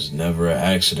telling you, it's never an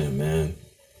accident, man.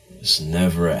 It's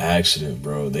never an accident,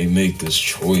 bro. They make this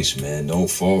choice, man. Don't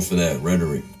fall for that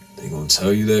rhetoric. They gonna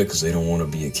tell you that because they don't want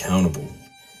to be accountable.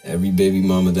 Every baby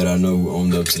mama that I know who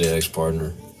owned up to their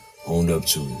ex-partner owned up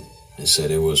to it and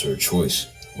said it was her choice,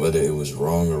 whether it was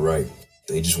wrong or right.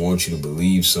 They just want you to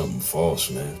believe something false,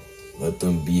 man. Let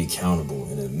them be accountable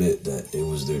and admit that it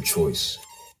was their choice.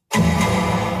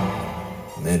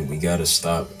 Men, we gotta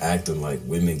stop acting like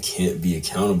women can't be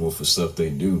accountable for stuff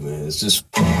they do, man. It's just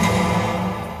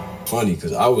funny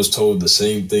because I was told the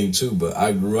same thing too, but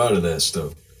I grew out of that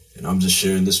stuff. And I'm just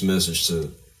sharing this message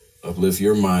to uplift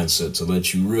your mindset, to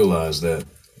let you realize that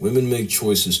women make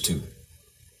choices too.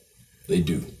 They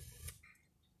do.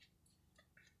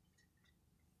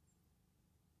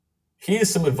 Here's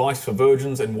some advice for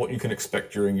virgins and what you can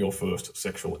expect during your first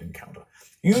sexual encounter.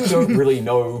 You don't really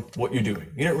know what you're doing.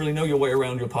 You don't really know your way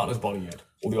around your partner's body yet,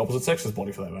 or the opposite sex's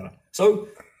body for that matter. So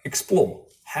explore,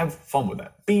 have fun with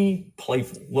that. Be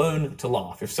playful, learn to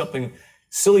laugh. If something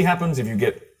silly happens, if you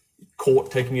get caught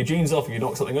taking your jeans off, you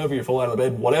knock something over, you fall out of the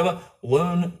bed, whatever,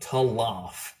 learn to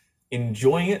laugh.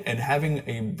 Enjoying it and having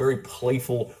a very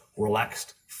playful,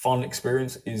 relaxed, fun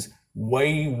experience is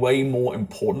way, way more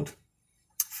important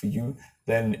for you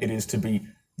than it is to be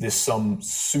this some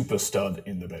super stud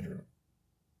in the bedroom.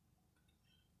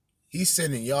 He's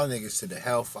sending y'all niggas to the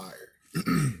hellfire.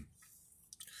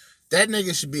 That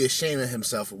nigga should be ashamed of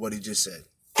himself for what he just said.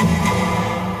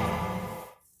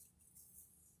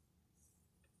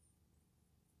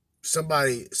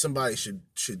 Somebody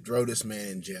should throw this man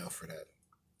in jail for that.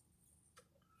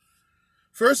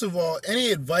 First of all,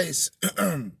 any advice,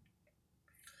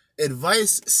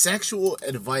 sexual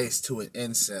advice to an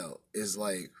incel is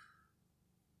like,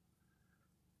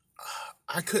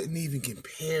 I couldn't even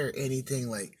compare anything.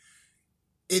 Like,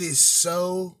 it is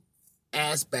so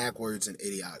ass backwards and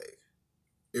idiotic.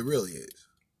 It really is.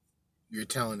 You're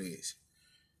telling this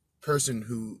person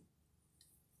who,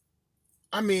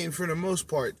 I mean, for the most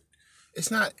part, it's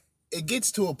not, it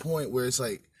gets to a point where it's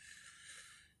like,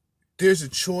 there's a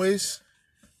choice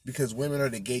because women are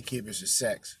the gatekeepers of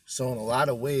sex. So in a lot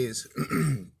of ways,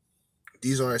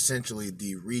 these are essentially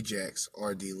the rejects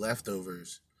or the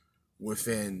leftovers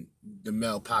within the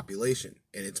male population.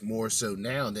 And it's more so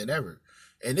now than ever.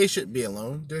 And they shouldn't be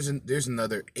alone. There's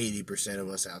another 80% of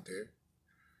us out there.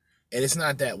 And it's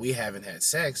not that we haven't had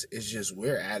sex. It's just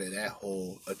we're out of that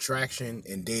whole attraction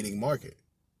and dating market.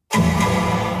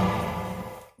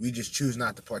 We just choose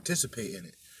not to participate in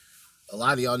it. A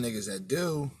lot of y'all niggas that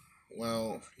do,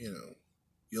 well, you know,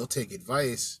 you'll take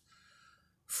advice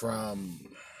from,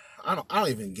 I don't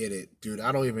even get it, dude.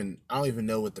 I don't even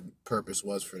know what the purpose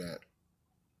was for that.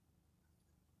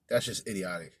 That's just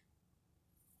idiotic.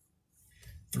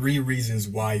 3 reasons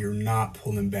why you're not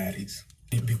pulling baddies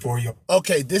before you.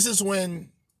 Okay, this is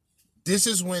when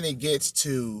it gets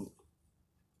to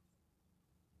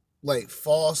like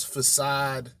false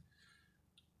facade,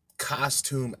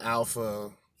 costume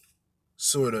alpha,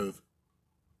 sort of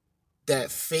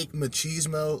that fake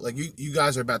machismo. Like you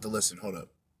guys are about to listen. Hold up.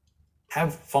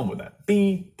 Have fun with that.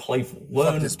 Be playful.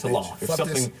 Learn to bitch. laugh. If Fuck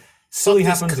something this- silly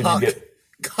fuck this happens, if cuck. you get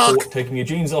caught taking your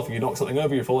jeans off, you knock something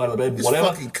over, you fall out of the bed, This whatever,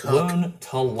 fucking cuck. learn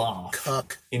to laugh.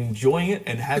 Cuck. Enjoying it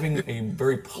and having a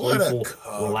very What a playful,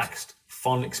 cuck. relaxed,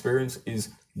 fun experience is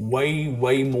way,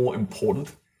 way more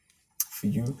important for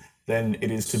you than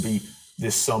it is to be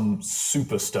this some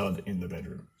super stud in the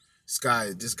bedroom.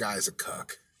 This guy's a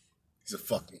cuck. He's a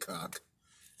fucking cock.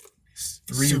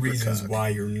 3 Super reasons cuck. why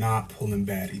you're not pulling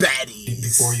baddies. Baddies.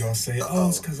 Before y'all say, oh,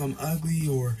 it's because I'm ugly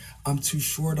or I'm too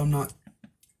short, I'm not.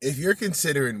 If you're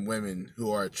considering women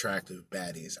who are attractive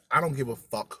baddies, I don't give a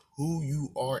fuck who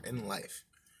you are in life.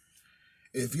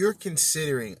 If you're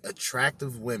considering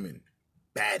attractive women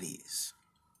baddies,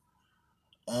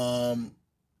 I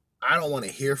don't want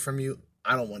to hear from you.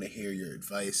 I don't want to hear your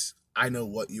advice. I know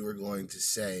what you are going to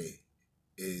say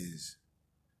is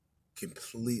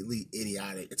completely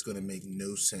idiotic. It's going to make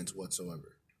no sense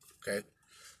whatsoever. Okay?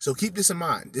 So keep this in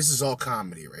mind. This is all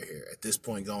comedy right here. At this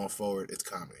point going forward, it's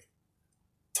comedy.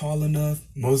 tall enough.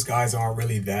 Most guys aren't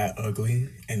really that ugly,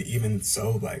 and even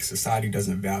so, like, society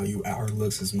doesn't value our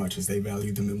looks as much as they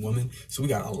value them in women. So we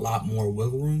got a lot more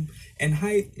wiggle room, and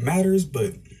height matters,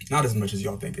 but not as much as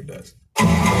y'all think it does.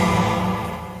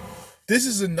 This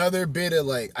is another bit of,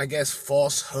 like, I guess,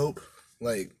 false hope.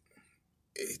 Like,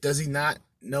 does he not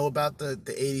know about the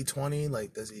 80-20?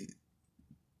 Like, does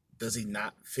he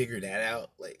not figure that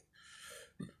out? Like,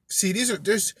 see,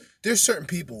 there's certain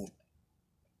people.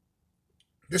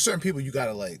 There's certain people you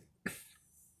gotta, like,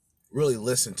 really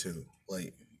listen to.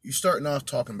 Like, you starting off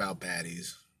talking about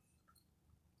baddies.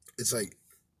 It's like,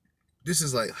 this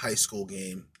is like high school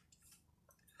game.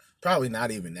 Probably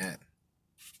not even that.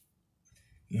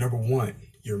 Number one,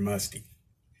 you're musty.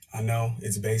 I know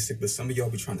it's basic, but some of y'all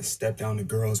be trying to step down to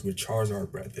girls with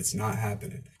Charizard breath. It's not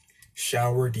happening.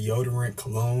 Shower, deodorant,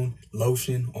 cologne,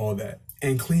 lotion, all that.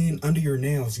 And clean under your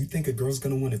nails. You think a girl's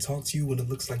gonna want to talk to you when it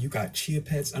looks like you got chia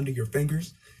pets under your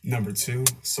fingers? Number two,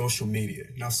 social media.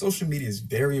 Now, social media is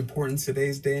very important in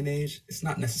today's day and age. It's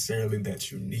not necessarily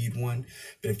that you need one,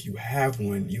 but if you have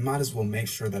one, you might as well make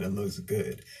sure that it looks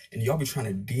good. And y'all be trying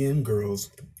to DM girls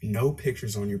with no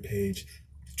pictures on your page,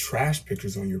 trash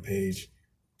pictures on your page.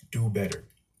 Do better.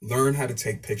 Learn how to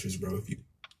take pictures, bro.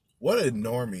 What a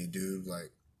normie, dude.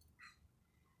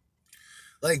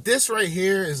 Like this right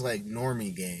here is like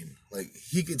normie game. Like,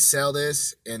 he could sell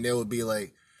this and there would be,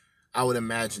 like, I would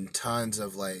imagine tons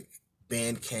of, like,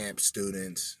 band camp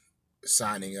students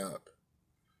signing up.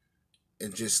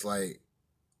 And just, like,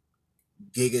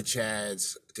 Giga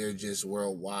Chads, they're just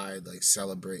worldwide, like,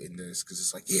 celebrating this. Because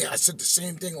it's like, yeah, I said the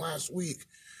same thing last week.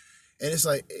 And it's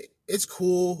like, it's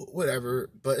cool, whatever.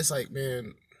 But it's like,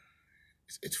 man,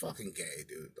 it's fucking gay,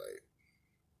 dude. Like,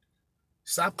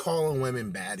 stop calling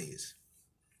women baddies.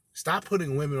 Stop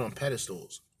putting women on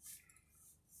pedestals.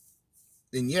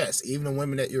 And yes, even the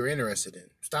women that you're interested in,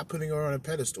 stop putting her on a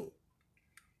pedestal.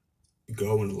 You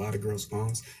go in a lot of girls'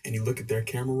 phones and you look at their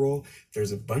camera roll,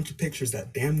 there's a bunch of pictures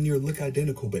that damn near look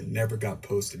identical but never got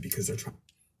posted because they're trying.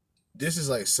 This is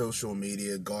like social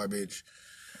media garbage.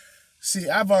 See,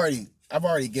 I've already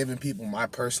given people my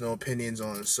personal opinions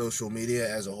on social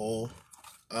media as a whole.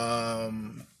 I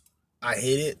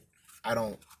hate it. I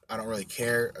don't really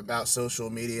care about social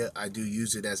media. I do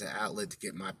use it as an outlet to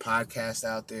get my podcast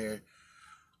out there.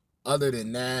 Other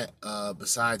than that,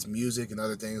 besides music and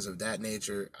other things of that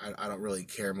nature, I don't really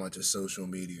care much of social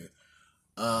media.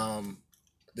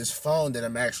 This phone that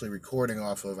I'm actually recording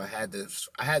off of, I had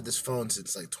this phone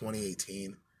since like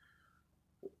 2018.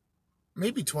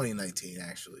 Maybe 2019,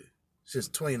 actually. Since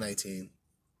 2019.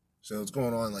 So it's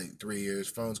going on like 3 years.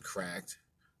 Phone's cracked.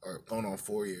 Or going on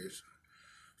 4 years.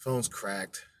 Phone's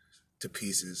cracked to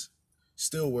pieces.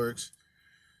 Still works.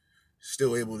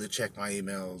 Still able to check my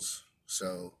emails.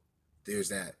 So there's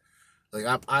that. Like,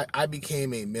 I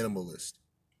became a minimalist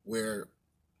where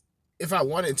if I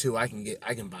wanted to, I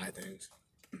can buy things.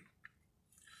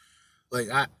 Like,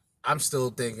 I'm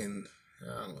still thinking,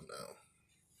 I don't know.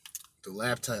 The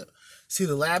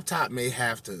laptop may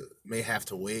have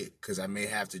to wait because I may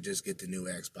have to just get the new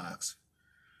Xbox.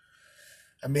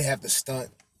 I may have to stunt,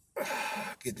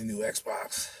 get the new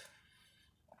Xbox.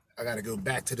 I gotta go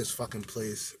back to this fucking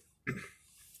place.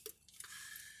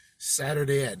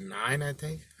 Saturday at 9, I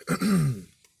think.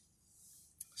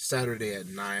 Saturday at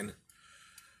 9.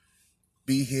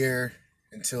 Be here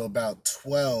until about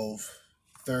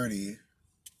 12:30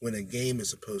 when a game is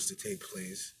supposed to take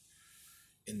place.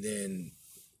 And then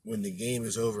when the game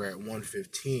is over at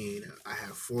 1:15, I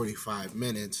have 45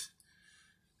 minutes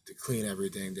to clean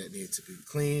everything that needs to be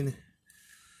cleaned.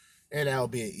 And that'll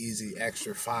be an easy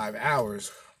extra 5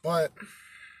 hours. But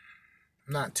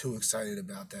I'm not too excited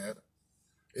about that.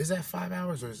 Is that 5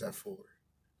 hours or is that 4?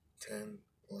 10,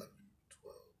 11,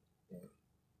 12, 1.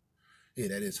 Yeah,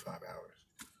 that is 5 hours.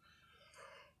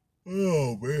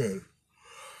 Oh, man.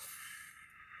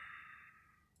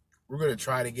 We're going to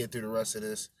try to get through the rest of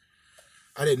this.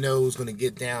 I didn't know it was going to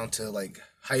get down to, like,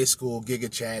 high school Giga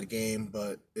Chad game,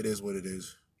 but it is what it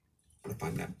is. To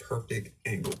find that perfect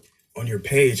angle. On your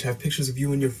page, have pictures of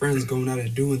you and your friends going out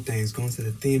and doing things, going to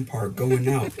the theme park, going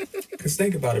out. Because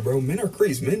think about it, bro. Men are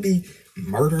creeps. Men be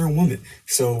murdering women.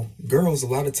 So girls, a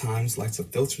lot of times, like to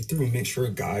filter through and make sure a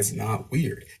guy's not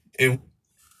weird. And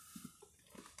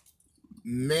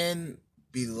men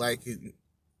be liking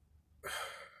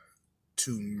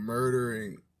to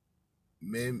murdering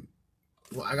men.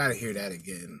 Well, I gotta hear that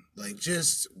again. Like,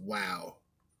 just wow.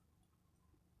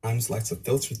 Times like to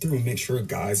filter through and make sure a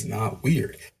guy's not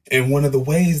weird. And one of the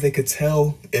ways they could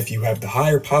tell if you have the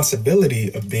higher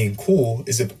possibility of being cool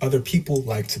is if other people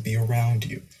like to be around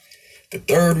you. The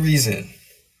third reason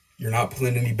you're not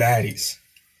pulling any baddies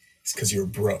It's because you're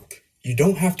broke. You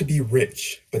don't have to be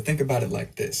rich, but think about it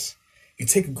like this. You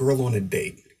take a girl on a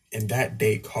date, and that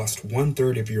date cost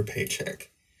 1/3 of your paycheck.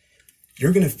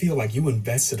 You're going to feel like you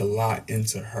invested a lot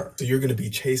into her. So you're going to be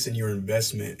chasing your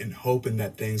investment and hoping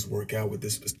that things work out with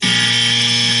this.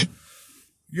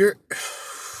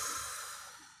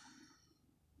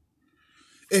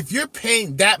 If you're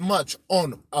paying that much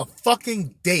on a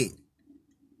fucking date,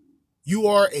 you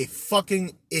are a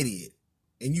fucking idiot.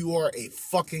 And you are a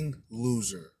fucking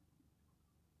loser.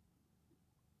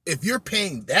 If you're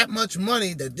paying that much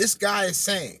money that this guy is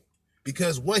saying,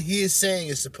 because what he is saying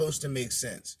is supposed to make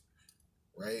sense,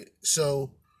 right?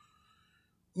 So,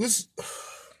 let's, oh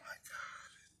my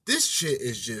God, this shit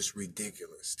is just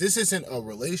ridiculous. This isn't a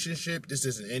relationship. This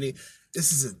is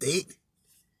a date.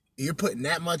 You're putting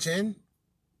that much in?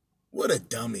 What a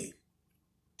dummy.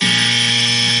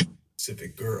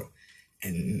 Specific girl.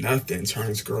 And nothing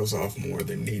turns girls off more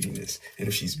than neediness. And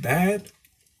if she's bad,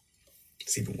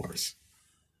 it's even worse.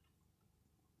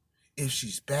 If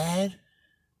she's bad,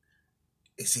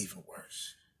 it's even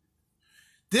worse.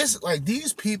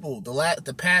 These people, the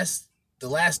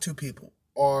last two people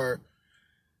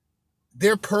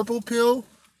they're purple pill,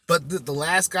 but the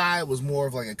last guy was more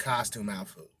of like a costume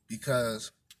outfit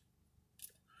because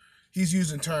he's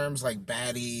using terms like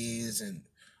baddies and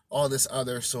all this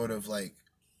other sort of like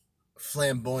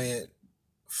flamboyant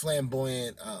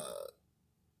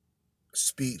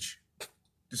speech,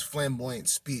 this flamboyant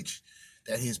speech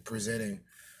that he's presenting.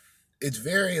 It's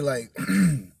very like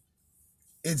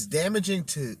it's damaging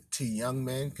to young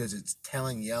men because it's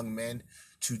telling young men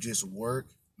to just work,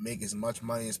 make as much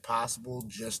money as possible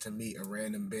just to meet a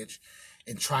random bitch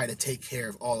and try to take care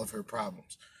of all of her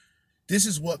problems. This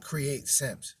is what creates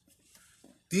simps.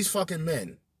 These fucking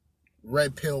men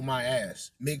red pill my ass,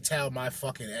 MGTOW my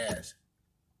fucking ass.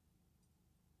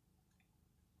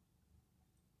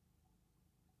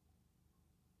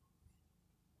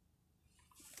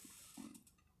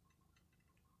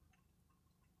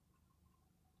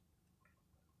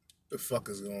 The fuck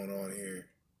is going on here?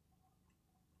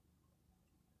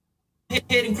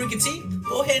 Head and Cricket team,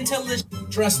 go ahead and tell this.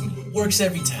 Trust me, works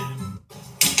every time.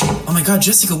 Oh my God,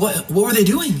 Jessica, what were they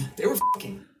doing? They were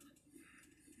fucking.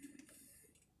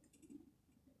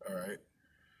 All right.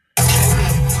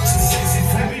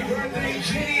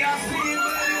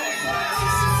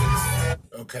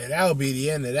 Okay, that'll be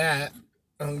the end of that.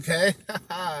 Okay,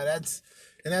 that's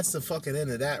the fucking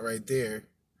end of that right there.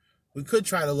 We could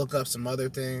try to look up some other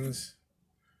things.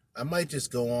 I might just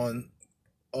go on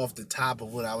off the top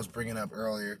of what I was bringing up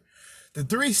earlier. The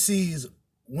 3 C's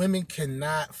women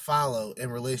cannot follow in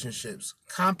relationships.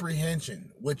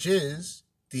 Comprehension, which is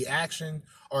the action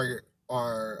or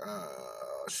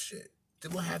shit.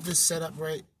 Did I have this set up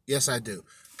right? Yes, I do.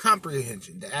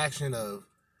 Comprehension, the action of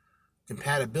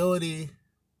compatibility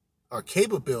or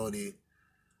capability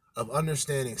of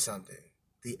understanding something.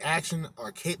 The action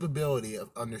or capability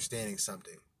of understanding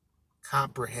something.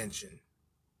 Comprehension,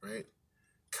 right?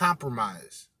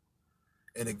 Compromise,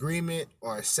 an agreement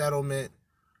or a settlement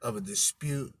of a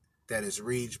dispute that is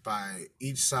reached by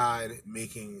each side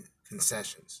making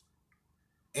concessions.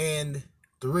 And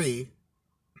 3,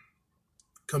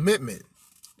 commitment,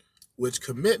 which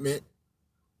commitment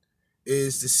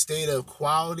is the state of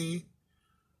quality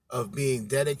of being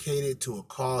dedicated to a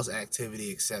cause,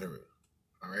 activity, etc.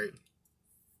 All right?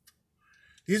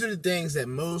 These are the things that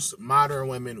most modern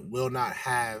women will not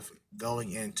have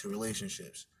going into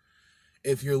relationships.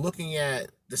 If you're looking at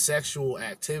the sexual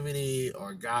activity,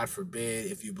 or God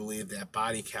forbid, if you believe that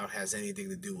body count has anything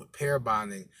to do with pair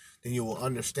bonding, then you will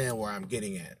understand where I'm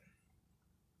getting at.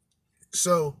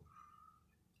 So,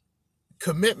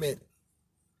 commitment,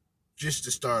 just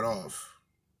to start off,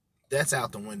 that's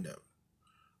out the window.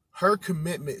 Her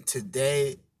commitment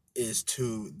today is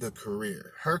to the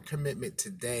career. Her commitment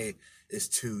today is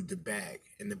to the bag.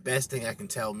 And the best thing I can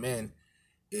tell men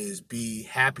is be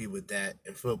happy with that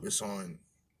and focus on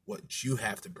what you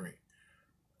have to bring.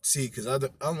 See, because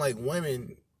unlike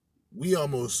women,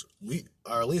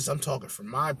 or at least I'm talking from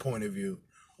my point of view,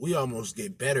 we almost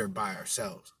get better by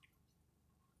ourselves.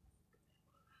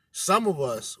 Some of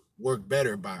us work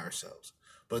better by ourselves,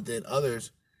 but then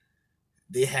others,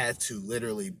 they had to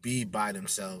literally be by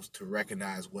themselves to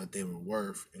recognize what they were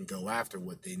worth and go after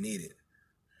what they needed.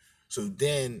 So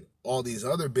then all these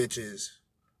other bitches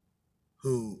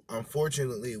who,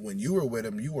 unfortunately, when you were with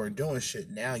them, you weren't doing shit.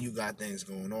 Now you got things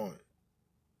going on.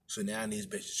 So now these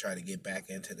bitches try to get back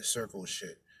into the circle of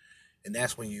shit. And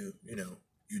that's when you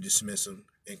dismiss them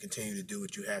and continue to do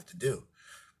what you have to do.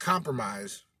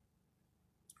 Compromise.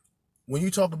 When you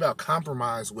talk about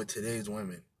compromise with today's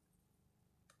women,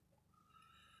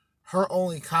 her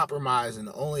only compromise and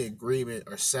the only agreement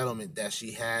or settlement that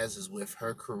she has is with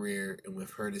her career and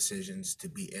with her decisions to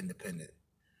be independent.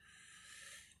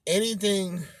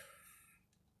 Anything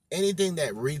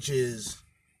that reaches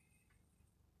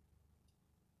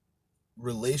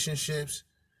relationships,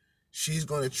 she's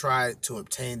going to try to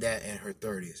obtain that in her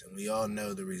 30s. And we all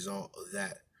know the result of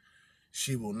that.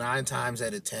 She will 9 times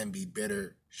out of 10 be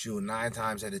bitter. She will 9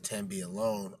 times out of 10 be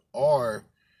alone. Or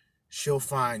she'll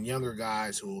find younger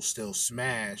guys who will still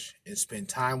smash and spend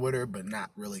time with her but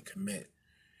not really commit.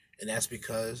 And that's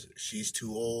because she's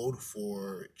too old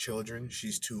for children.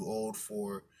 She's too old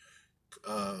for...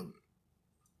 there's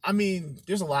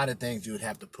a lot of things you would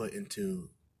have to put into...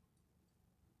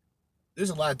 There's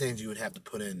a lot of things you would have to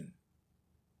put in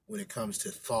when it comes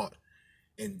to thought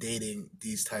in dating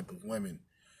these type of women.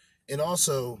 And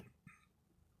also,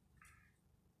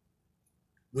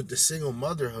 with the single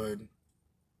motherhood,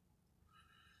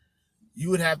 you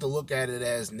would have to look at it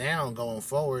as now going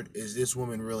forward, is this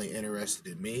woman really interested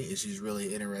in me? Is she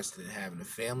really interested in having a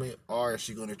family? Or is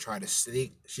she going to try to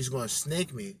sneak? She's going to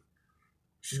snake me.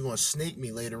 She's going to snake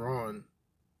me later on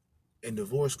in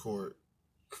divorce court.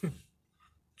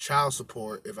 Child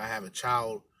support. If I have a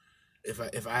child, if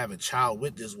I have a child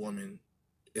with this woman,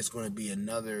 it's going to be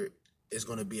another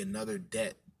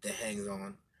debt that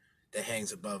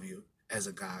hangs above you as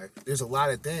a guy. There's a lot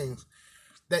of things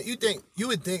that you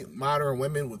would think modern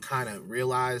women would kind of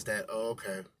realize that, oh,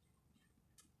 okay,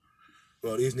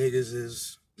 well, these niggas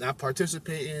is not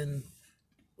participating,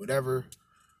 whatever.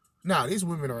 Nah, these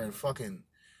women are in a fucking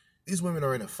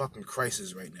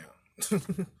crisis right now.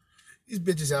 These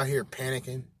bitches out here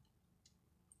panicking.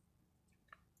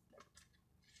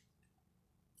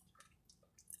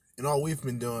 And all we've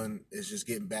been doing is just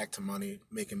getting back to money,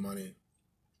 making money.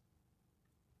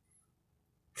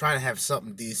 Trying to have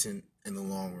something decent in the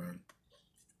long run.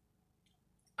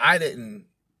 I didn't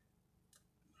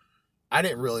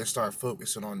really start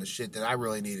focusing on the shit that I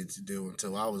really needed to do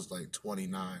until I was like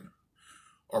 29.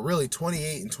 Or really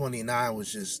 28 and 29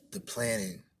 was just the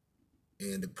planning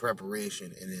and the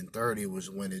preparation. And then 30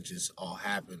 was when it just all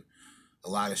happened. A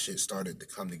lot of shit started to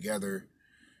come together.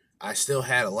 I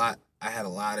had a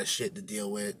lot of shit to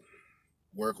deal with,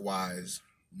 work-wise,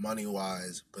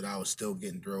 money-wise, but I was still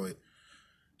getting through it.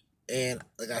 And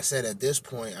like I said, at this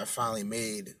point, I finally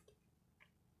made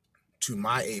to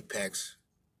my apex,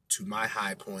 to my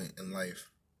high point in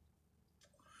life.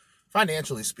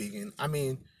 Financially speaking,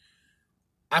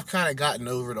 I've kind of gotten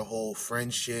over the whole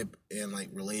friendship and like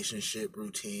relationship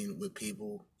routine with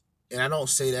people. And I don't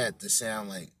say that to sound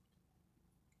like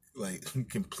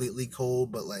completely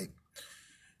cold, but like,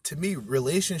 to me,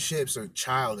 relationships are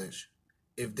childish.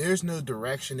 If there's no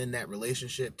direction in that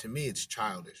relationship, to me, it's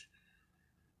childish.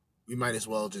 We might as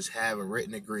well just have a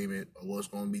written agreement of what's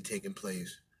going to be taking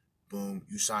place. Boom,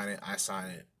 you sign it, I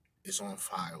sign it. It's on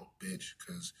file, bitch,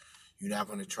 because you're not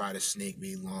going to try to snake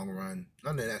me long run.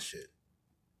 None of that shit.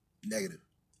 Negative.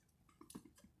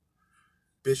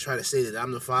 Bitch try to say that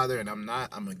I'm the father and I'm not,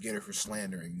 I'm going to get her for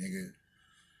slandering, nigga.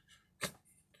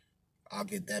 I'll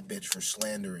get that bitch for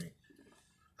slandering.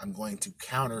 I'm going to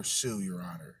counter sue, Your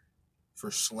Honor,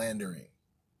 for slandering.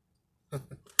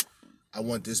 I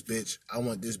want this bitch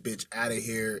out of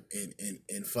here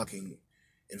in fucking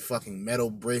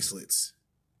metal bracelets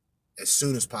as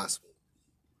soon as possible.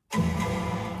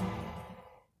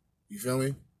 You feel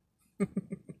me?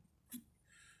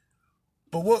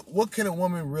 But what can a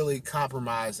woman really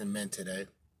compromise in men today?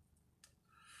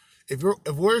 If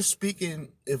we're speaking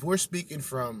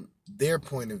from their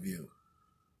point of view,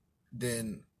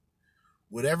 then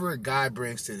whatever a guy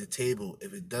brings to the table,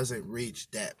 if it doesn't reach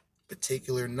that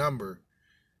particular number,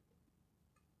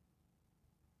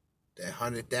 that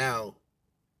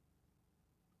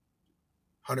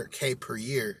 100K per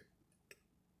year,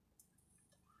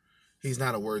 he's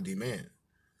not a worthy man.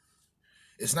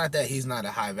 It's not that he's not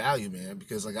a high value man,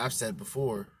 because like I've said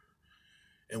before,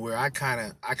 and where I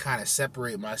kind of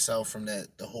separate myself from the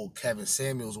whole Kevin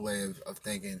Samuels way of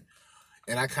thinking,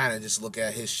 and I kind of just look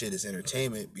at his shit as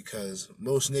entertainment, because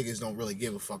most niggas don't really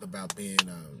give a fuck about being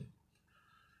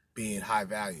high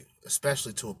value,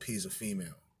 especially to appease a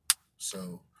female.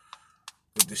 So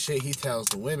with the shit he tells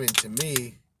the women, to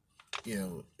me,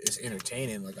 it's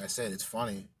entertaining. Like I said, it's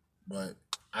funny, but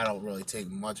I don't really take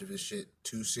much of his shit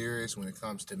too serious when it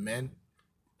comes to men,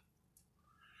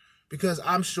 because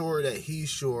I'm sure that he's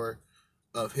sure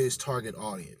of his target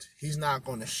audience. He's not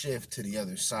going to shift to the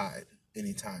other side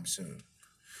anytime soon.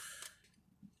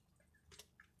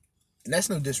 And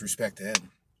that's no disrespect to him.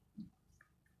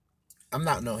 I'm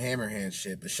not no Hammerhand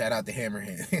shit, but shout out to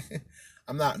Hammerhand.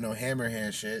 I'm not no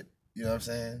Hammerhand shit. You know what I'm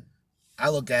saying? I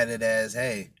look at it as,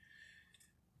 hey,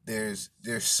 there's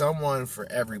someone for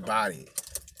everybody.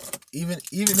 Even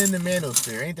in the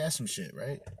manosphere, ain't that some shit,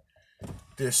 right?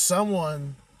 There's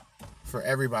someone for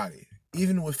everybody,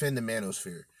 even within the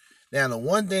manosphere. Now, the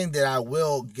one thing that I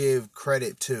will give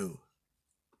credit to,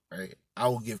 right? I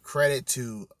will give credit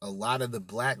to a lot of the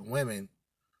black women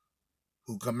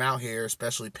who come out here,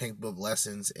 especially Pink Book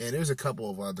Lessons, and there's a couple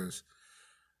of others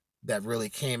that really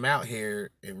came out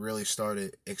here and really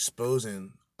started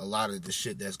exposing a lot of the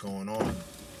shit that's going on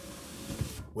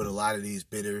with a lot of these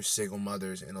bitter single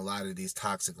mothers and a lot of these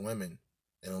toxic women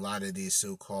and a lot of these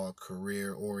so-called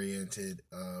career-oriented,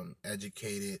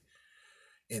 educated,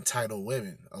 entitled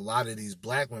women. A lot of these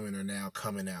black women are now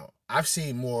coming out. I've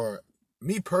seen more,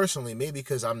 me personally, maybe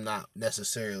because I'm not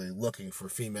necessarily looking for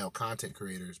female content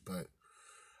creators, but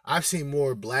I've seen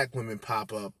more black women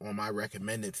pop up on my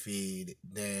recommended feed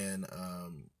than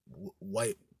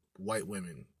white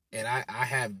women. And I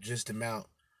have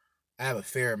I have a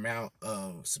fair amount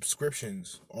of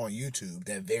subscriptions on YouTube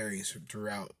that varies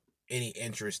throughout any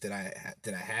interest that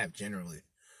I have generally.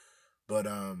 But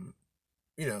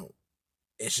you know,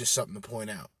 it's just something to point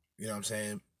out. You know what I'm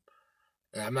saying?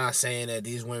 And I'm not saying that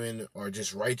these women are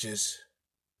just righteous,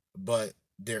 but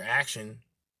their action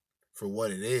for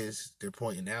what it is, they're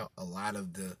pointing out a lot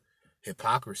of the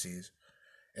hypocrisies.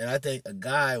 And I think a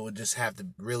guy would just have to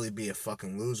really be a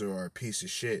fucking loser or a piece of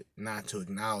shit not to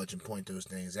acknowledge and point those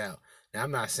things out. Now,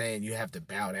 I'm not saying you have to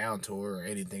bow down to her or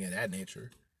anything of that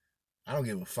nature. I don't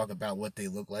give a fuck about what they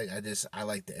look like. I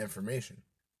like the information.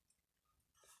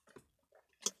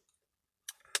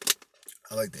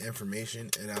 I like the information,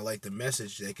 and I like the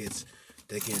message that gets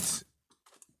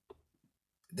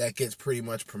pretty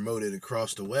much promoted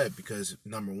across the web, because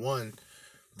number one,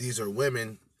 these are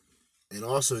women, and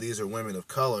also these are women of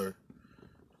color,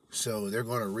 so they're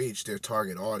going to reach their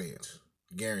target audience,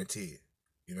 guaranteed.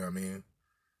 You know what I mean?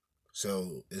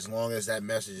 So as long as that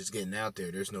message is getting out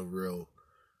there, there's no real,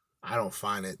 I don't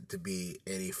find it to be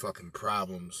any fucking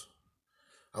problems.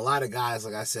 A lot of guys,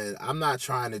 like I said, I'm not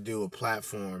trying to do a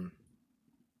platform.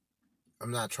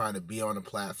 I'm not trying to be on a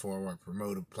platform or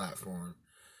promote a platform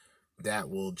that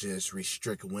will just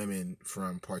restrict women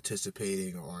from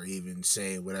participating or even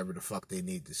saying whatever the fuck they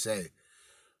need to say.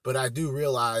 But I do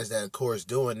realize that, of course,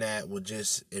 doing that would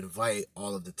just invite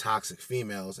all of the toxic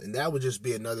females, and that would just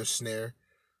be another snare.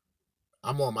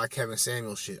 I'm on my Kevin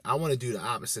Samuels shit. I want to do the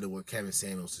opposite of what Kevin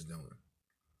Samuels is doing.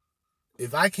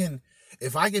 If I can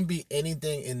be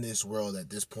anything in this world at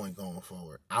this point going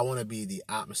forward, I want to be the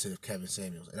opposite of Kevin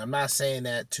Samuels. And I'm not saying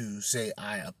that to say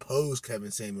I oppose Kevin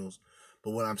Samuels,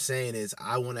 but what I'm saying is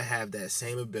I want to have that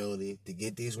same ability to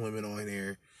get these women on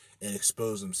here and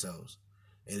expose themselves.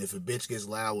 And if a bitch gets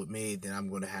loud with me, then I'm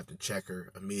going to have to check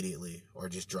her immediately or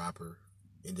just drop her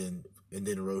and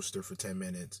then roast her for 10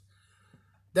 minutes.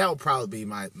 That would probably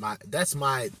be that's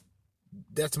my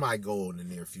goal in the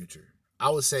near future. I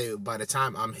would say by the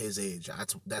time I'm his age,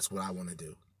 that's what I want to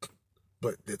do.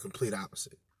 But the complete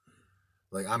opposite.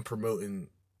 Like, I'm promoting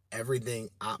everything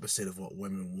opposite of what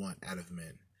women want out of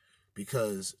men.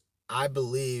 Because I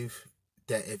believe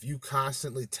that if you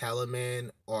constantly tell a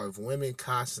man, or if women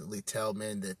constantly tell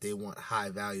men that they want high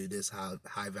value this,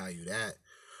 high value that,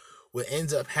 what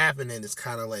ends up happening is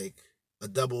kind of like a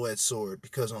double-edged sword.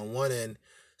 Because on one end,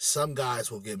 some guys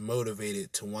will get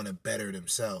motivated to want to better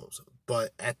themselves.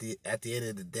 But at the end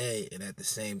of the day, and at the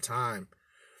same time,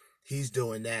 he's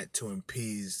doing that to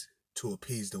appease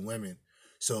the women.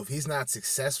 So if he's not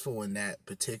successful in that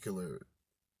particular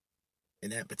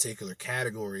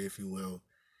category, if you will,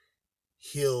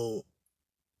 he'll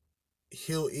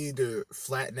either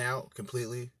flatten out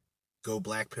completely, go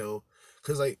black pill.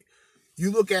 Because, like,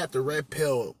 you look at the red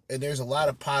pill, and there's a lot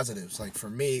of positives. Like, for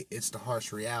me, it's the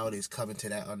harsh realities, coming to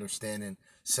that understanding,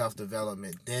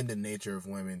 self-development, then the nature of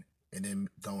women, and then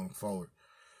going forward.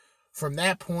 From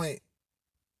that point,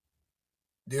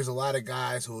 there's a lot of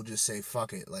guys who will just say,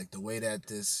 fuck it. Like, the way that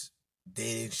this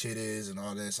dating shit is and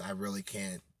all this, I really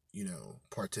can't,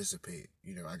 participate.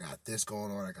 I got this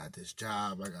going on. I got this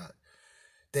job. I got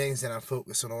things that I'm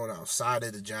focusing on outside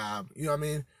of the job. You know what I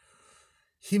mean?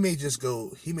 He may just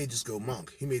go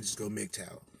monk. He may just go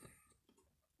MGTOW.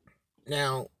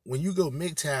 Now, when you go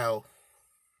MGTOW,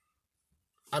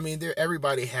 I mean,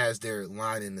 everybody has their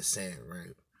line in the sand,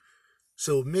 right?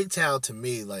 So MGTOW, to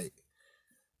me, like,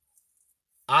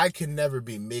 I can never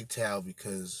be MGTOW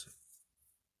because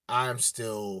I don't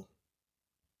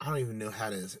even know how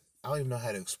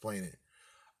to explain it.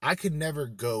 I could never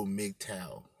go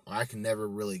MGTOW. I can never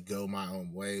really go my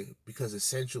own way, because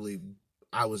essentially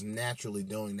I was naturally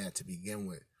doing that to begin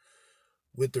with.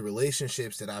 With the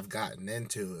relationships that I've gotten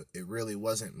into, it really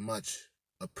wasn't much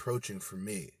approaching for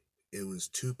me. It was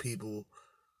two people.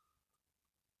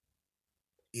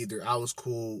 Either I was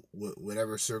cool with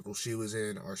whatever circle she was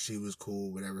in, or she was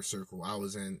cool with whatever circle I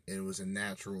was in, and it was a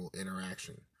natural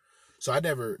interaction. So I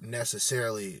never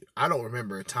necessarily, I don't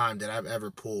remember a time that I've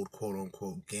ever pulled quote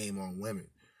unquote game on women.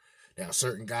 Now,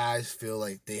 certain guys feel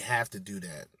like they have to do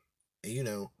that. And, you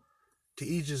know, to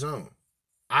each his own.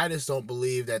 I just don't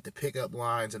believe that the pickup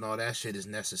lines and all that shit is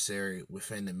necessary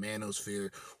within the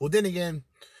manosphere. Well, then again,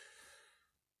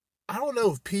 I don't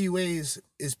know if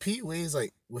is PUAs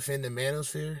like within the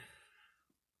manosphere?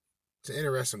 It's an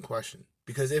interesting question.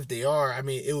 Because if they are, I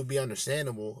mean, it would be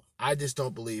understandable. I just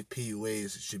don't believe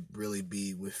PUAs should really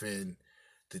be within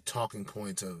the talking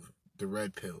points of the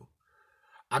red pill.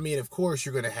 I mean, of course,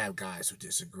 you're going to have guys who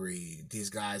disagree. These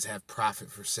guys have profit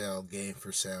for sale, game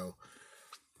for sale.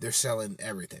 They're selling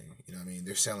everything. You know what I mean?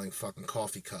 They're selling fucking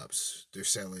coffee cups. They're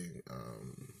selling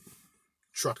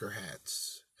trucker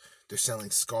hats. They're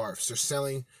selling scarves. They're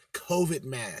selling COVID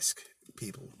mask,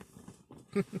 people.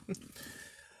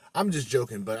 I'm just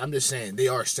joking, but I'm just saying they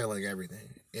are selling everything.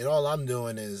 And all I'm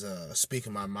doing is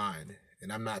speaking my mind.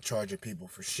 And I'm not charging people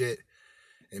for shit.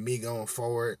 And me going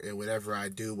forward and whatever I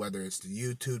do, whether it's the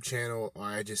YouTube channel or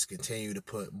I just continue to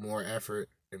put more effort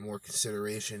and more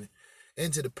consideration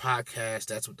into the podcast,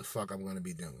 that's what the fuck I'm going to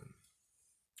be doing.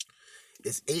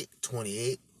 It's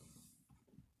 8:28.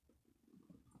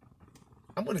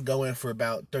 I'm going to go in for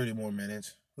about 30 more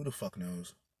minutes. Who the fuck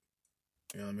knows?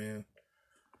 You know what I mean?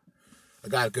 I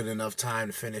got good enough time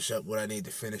to finish up what I need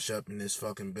to finish up in this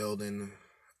fucking building.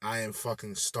 I am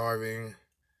fucking starving.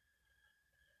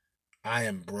 I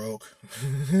am broke.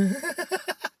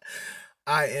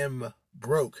 I am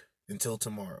broke until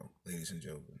tomorrow, ladies and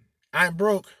gentlemen. I'm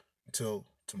broke until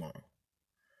tomorrow.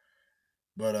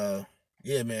 But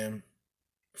yeah, man.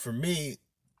 For me,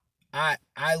 I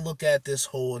look at this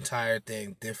whole entire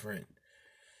thing different.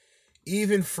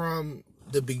 Even from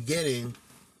the beginning,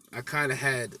 I kind of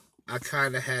had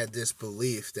this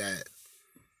belief that,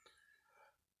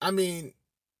 I mean,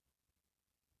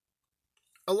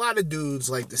 a lot of dudes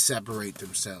like to separate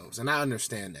themselves, and I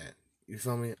understand that. You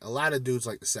feel me? A lot of dudes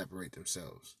like to separate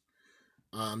themselves.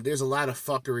 There's a lot of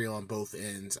fuckery on both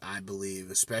ends, I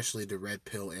believe, especially the red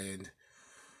pill end.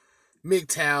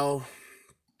 MGTOW,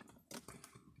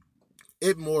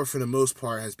 it more for the most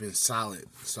part has been solid.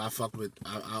 So I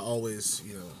always,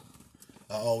 you know,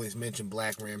 I always mention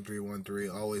Black Ram 313,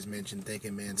 always mention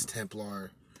Thinking Man's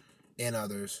Templar and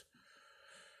others.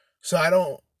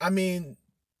 So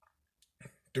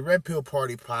the Red Pill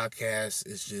Party podcast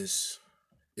is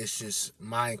just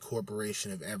my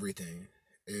incorporation of everything.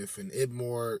 If an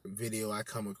Ibmore video I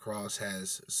come across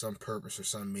has some purpose or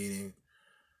some meaning,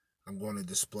 I'm going to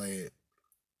display it.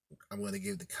 I'm going to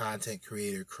give the content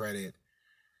creator credit.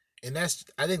 And I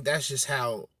think that's just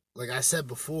how, like I said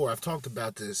before, I've talked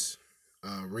about this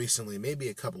recently, maybe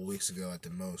a couple weeks ago at the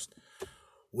most,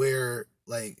 where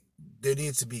like there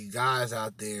needs to be guys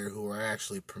out there who are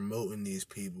actually promoting these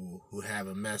people who have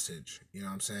a message, you know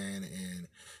what I'm saying? And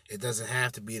it doesn't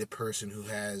have to be the person who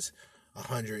has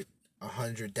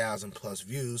 100,000 plus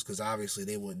views, because obviously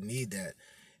they wouldn't need that.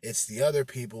 It's the other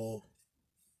people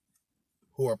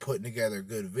who are putting together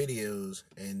good videos,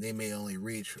 and they may only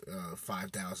reach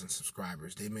 5,000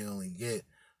 subscribers. They may only get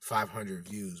 500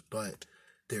 views, but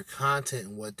their content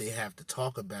and what they have to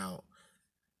talk about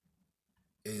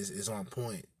is on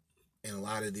point. And a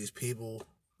lot of these people,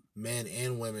 men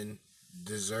and women,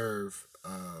 deserve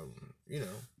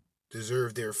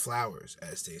their flowers,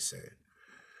 as they say.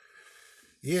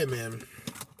 Yeah, man.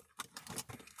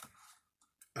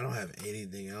 I don't have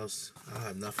anything else. I don't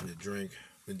have nothing to drink.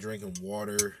 Been drinking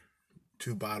water,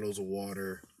 2 bottles of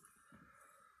water.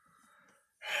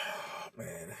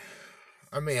 Man,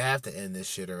 I may have to end this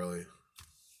shit early.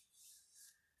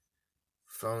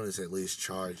 Phone is at least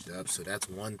charged up, so that's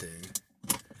one thing.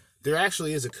 There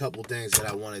actually is a couple things that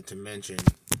I wanted to mention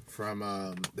from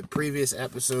the previous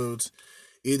episodes.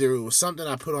 Either it was something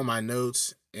I put on my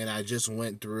notes and I just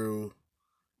went through,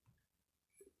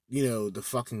 you know, the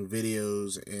fucking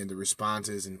videos and the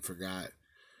responses and forgot.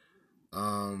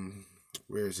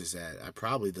 Where is this at? I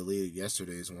probably deleted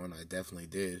yesterday's one. I definitely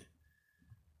did.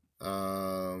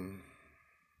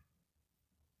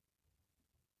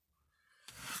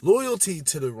 Loyalty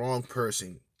to the wrong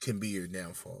person can be your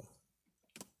downfall.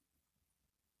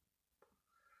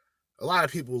 A lot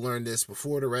of people learned this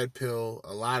before the red pill.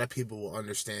 A lot of people will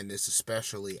understand this,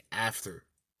 especially after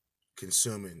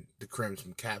consuming the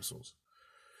Crimson capsules.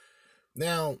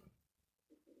 Now,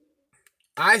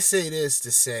 I say this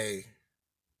to say,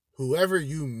 whoever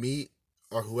you meet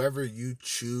or whoever you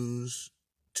choose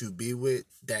to be with,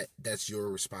 that's your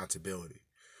responsibility.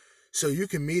 So you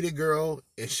can meet a girl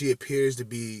and she appears to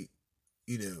be,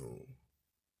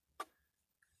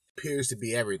 appears to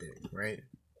be everything, right?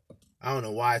 I don't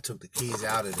know why I took the keys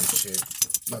out of this shit,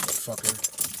 motherfucker.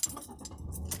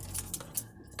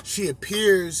 She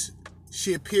appears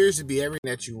to be everything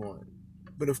that you want.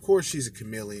 But of course she's a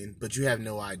chameleon, but you have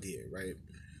no idea, right?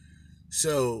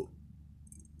 So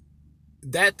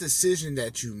that decision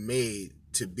that you made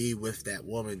to be with that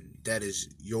woman, that is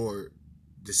your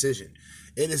decision.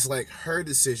 It is like her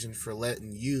decision for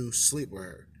letting you sleep with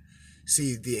her.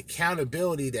 See, the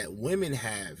accountability that women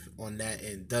have on that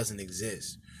end doesn't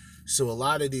exist. So a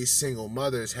lot of these single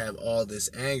mothers have all this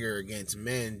anger against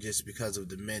men just because of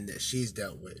the men that she's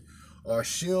dealt with. Or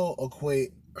she'll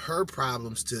equate her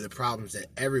problems to the problems that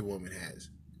every woman has,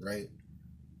 right?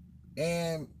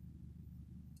 And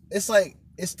it's like,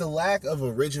 it's the lack of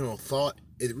original thought.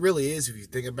 It really is, if you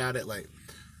think about it. Like,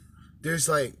 there's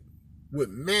like, with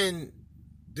men,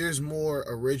 there's more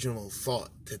original thought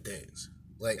to things.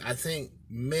 Like, I think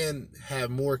men have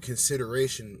more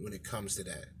consideration when it comes to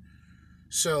that.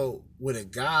 So when a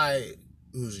guy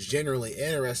who's generally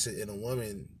interested in a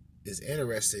woman is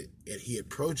interested and he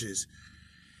approaches,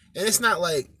 and it's not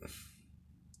like,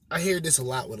 I hear this a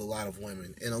lot with a lot of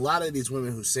women, and a lot of these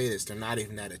women who say this, they're not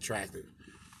even that attractive,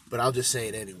 but I'll just say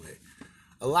it anyway.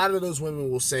 A lot of those women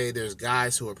will say there's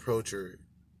guys who approach her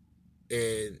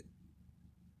and,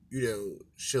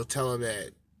 she'll tell them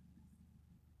that,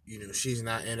 she's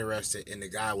not interested, and the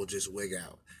guy will just wig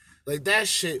out. Like, that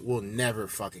shit will never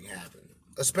fucking happen.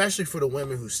 Especially for the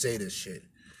women who say this shit.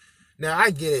 Now,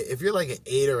 I get it. If you're like an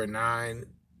 8 or a 9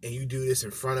 and you do this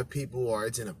in front of people or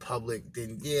it's in a public,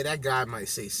 then yeah, that guy might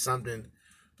say something.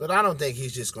 But I don't think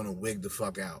he's just going to wig the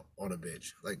fuck out on a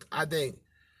bitch. Like, I think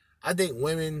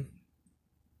women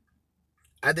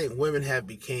have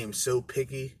become so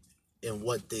picky in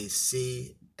what they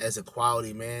see as a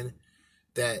quality man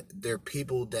that they're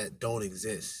people that don't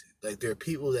exist. Like, they're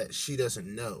people that she doesn't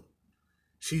know.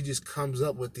 She just comes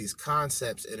up with these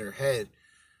concepts in her head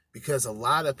because a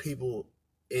lot of people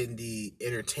in the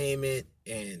entertainment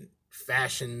and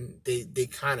fashion, they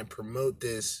kind of promote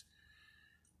this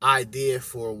idea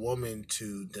for a woman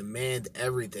to demand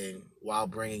everything while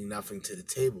bringing nothing to the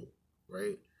table,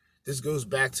 right? This goes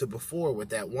back to before with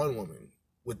that one woman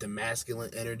with the masculine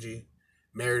energy,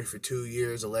 married for 2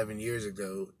 years, 11 years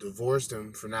ago, divorced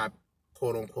him for not,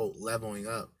 quote unquote, leveling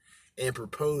up, and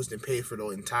proposed and paid for the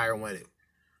entire wedding.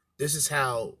 This is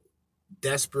how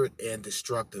desperate and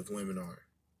destructive women are.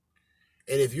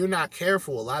 And if you're not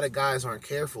careful, a lot of guys aren't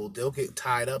careful, they'll get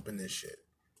tied up in this shit.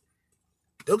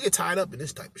 They'll get tied up in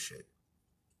this type of shit.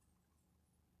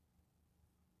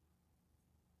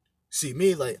 See,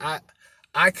 me, like,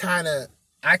 I kind of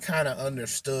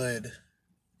understood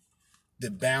the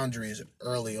boundaries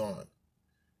early on.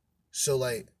 So,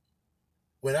 like,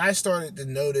 when I started to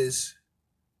notice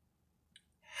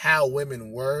how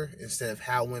women were instead of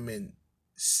how women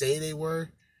say they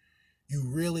were, you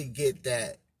really get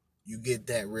that,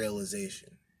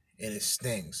 realization. And it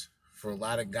stings. For a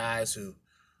lot of guys who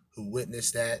witness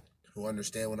that, who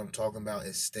understand what I'm talking about,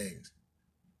 it stings.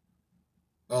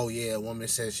 Oh yeah, a woman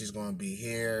says she's gonna be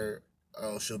here.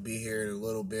 Oh, she'll be here in a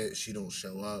little bit. She don't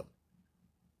show up.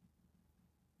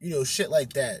 Shit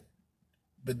like that.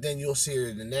 But then you'll see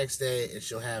her the next day and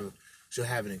she'll have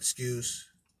an excuse,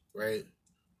 right?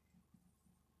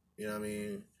 You know what I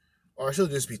mean? Or she'll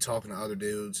just be talking to other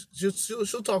dudes.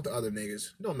 She'll talk to other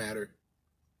niggas. It don't matter.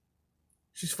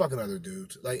 She's fucking other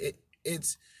dudes. Like,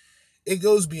 it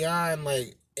goes beyond,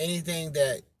 like, anything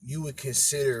that you would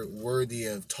consider worthy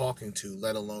of talking to,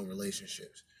 let alone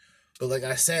relationships. But like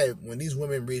I said, when these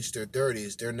women reach their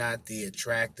 30s, they're not the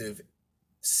attractive,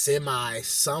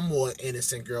 somewhat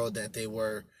innocent girl that they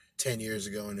were 10 years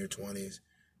ago in their 20s,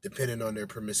 depending on their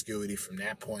promiscuity from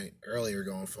that point earlier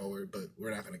going forward, but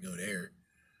we're not going to go there.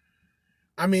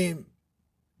 I mean,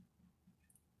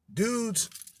 dudes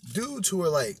who are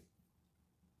like,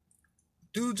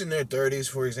 dudes in their 30s,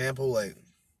 for example, like,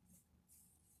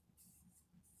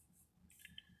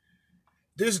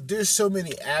 there's so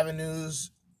many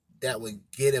avenues that would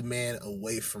get a man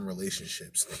away from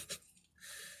relationships.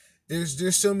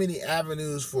 There's so many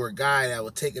avenues for a guy that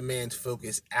would take a man's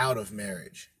focus out of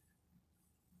marriage.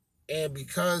 And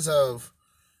because of,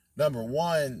 number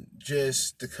one,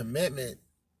 just the commitment,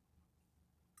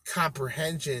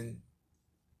 comprehension,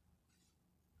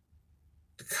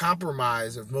 the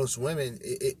compromise of most women,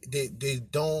 they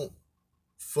don't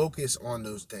focus on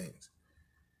those things.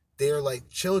 They're like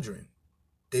children.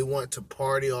 They want to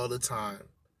party all the time.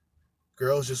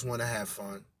 Girls just want to have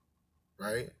fun,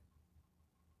 right?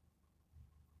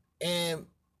 And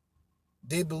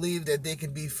they believe that they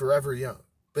can be forever young.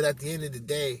 But at the end of the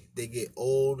day, they get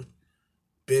old,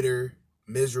 bitter,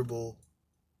 miserable,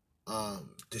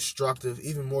 destructive,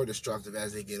 even more destructive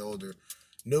as they get older.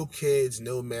 No kids,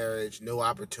 no marriage, no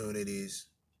opportunities.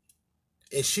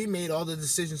 And she made all the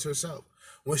decisions herself.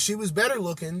 When she was better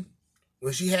looking,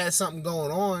 when she had something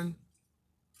going on,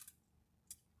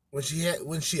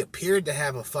 when she appeared to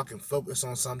have a fucking focus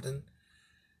on something,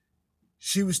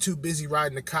 she was too busy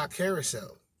riding the cock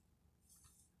carousel.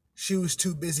 She was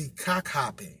too busy cock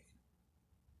hopping.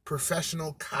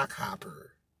 Professional cock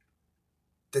hopper.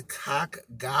 The cock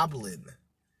goblin.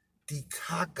 The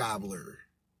cock gobbler.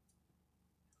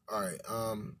 All right,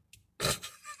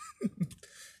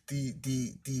 the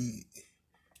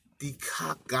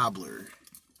cock gobbler.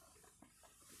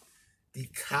 The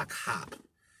cock hop.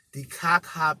 The cock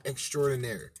hop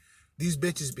extraordinaire. These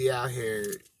bitches be out here,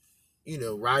 you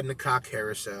know, riding the cock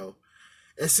carousel.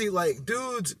 And see, like,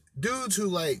 dudes who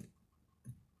laugh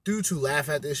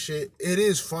at this shit, it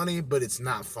is funny, but it's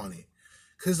not funny.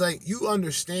 Because, like, you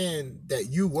understand that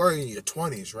you were in your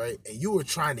 20s, right? And you were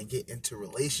trying to get into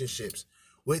relationships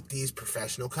with these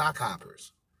professional cock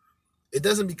hoppers. It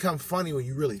doesn't become funny when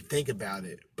you really think about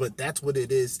it, but that's what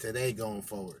it is today going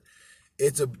forward.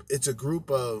 It's a group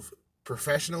of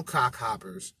professional cock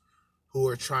hoppers who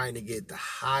are trying to get the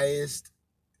highest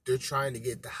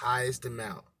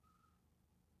amount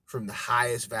from the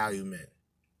highest value men.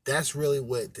 That's really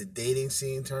what the dating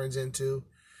scene turns into.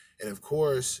 And of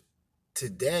course,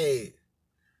 today,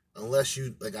 unless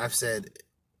you, like I've said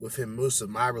within most of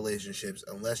my relationships,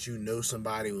 unless you know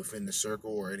somebody within the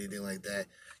circle or anything like that,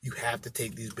 you have to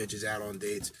take these bitches out on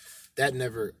dates.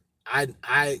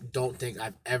 I don't think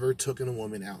I've ever taken a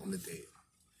woman out on a date.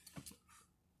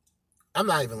 I'm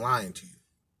not even lying to you.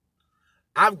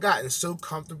 I've gotten so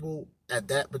comfortable at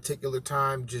that particular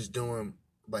time just doing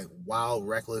like wild,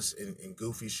 reckless, and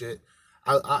goofy shit.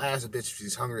 I'll ask a bitch if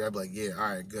she's hungry. I'll be like, yeah,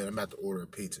 all right, good. I'm about to order a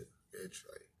pizza. Bitch,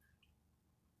 like,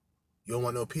 you don't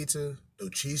want no pizza? No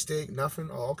cheesesteak? Nothing?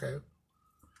 Oh, okay.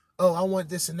 Oh, I want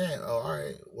this and that. Oh, all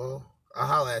right. Well, I'll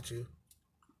holler at you.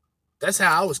 That's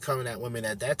how I was coming at women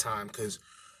at that time. Because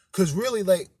really,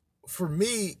 like, for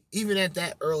me, even at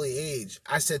that early age,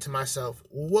 I said to myself,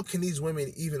 well, what can these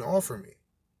women even offer me?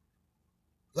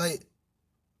 Like,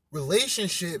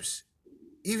 relationships,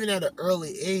 even at an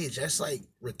early age, that's like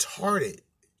retarded.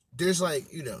 There's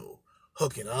like, you know,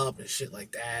 hooking up and shit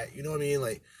like that. You know what I mean?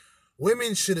 Like,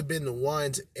 women should have been the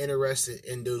ones interested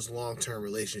in those long-term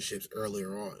relationships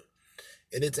earlier on.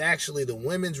 And it's actually the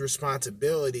women's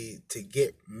responsibility to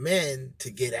get men to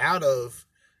get out of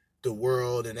the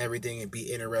world and everything and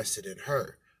be interested in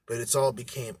her. But it's all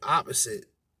became opposite,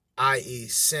 i.e.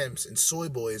 simps and soy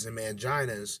boys and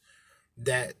manginas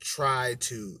that try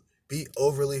to be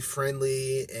overly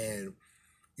friendly and,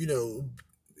 you know,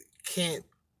 can't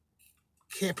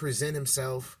present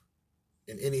himself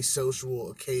in any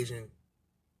social occasion.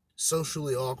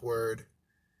 Socially awkward.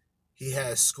 He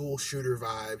has school shooter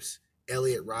vibes,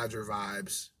 Elliot Rodger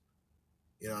vibes.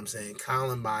 You know what I'm saying?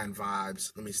 Columbine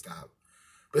vibes. Let me stop.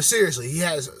 But seriously, he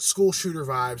has school shooter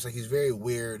vibes. Like, he's very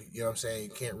weird. You know what I'm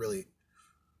saying? You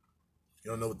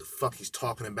don't know what the fuck he's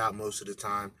talking about most of the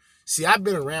time. See, I've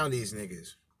been around these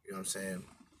niggas. You know what I'm saying?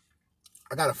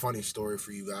 I got a funny story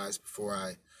for you guys before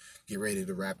I get ready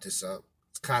to wrap this up.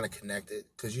 It's kind of connected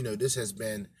because, you know, this has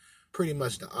been pretty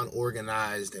much the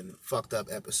unorganized and fucked up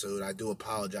episode. I do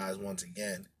apologize once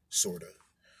again, sort of.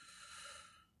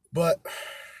 But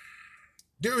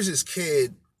there was this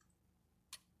kid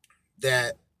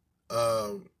that,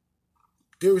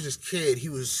 he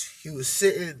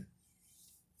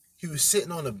was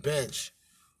sitting on a bench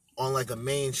on like a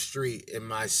main street in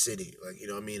my city, like, you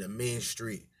know what I mean, a main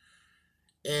street.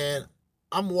 And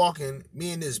I'm walking,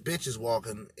 me and this bitch is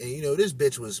walking, and, you know, this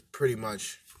bitch was pretty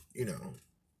much, you know,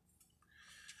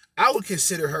 I would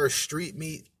consider her street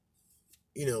meat,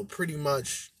 you know, pretty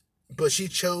much, but she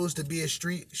chose to be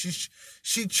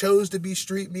she chose to be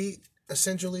street meat,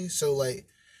 essentially. So, like,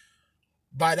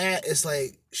 by that, it's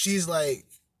like, she's like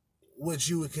what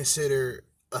you would consider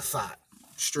a thought,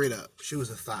 straight up. She was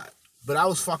a thought. But I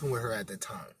was fucking with her at that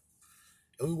time.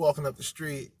 And we walking up the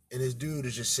street, and this dude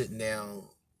is just sitting down,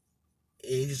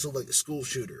 and he just looked like a school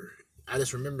shooter. I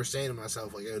just remember saying to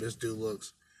myself, like, yo, this dude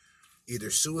looks either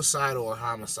suicidal or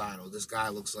homicidal. This guy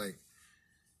looks like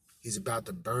he's about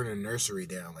to burn a nursery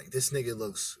down. Like, this nigga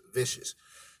looks vicious.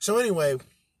 So anyway,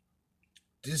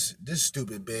 this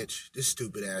stupid bitch, this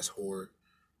stupid ass whore,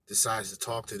 decides to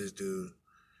talk to this dude.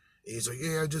 And he's like,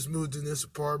 yeah, I just moved in this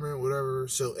apartment, whatever.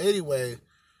 So anyway,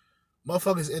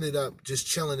 motherfuckers ended up just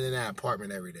chilling in that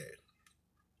apartment every day.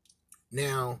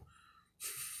 Now,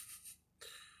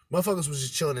 motherfuckers was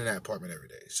just chilling in that apartment every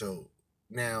day. So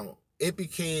Now, it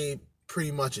became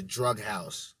pretty much a drug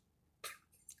house.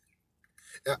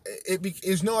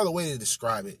 There's no other way to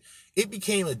describe it. It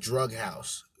became a drug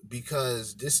house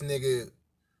because this nigga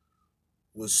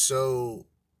was so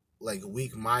like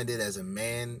weak-minded as a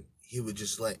man. He would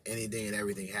just let anything and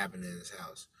everything happen in his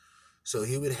house. So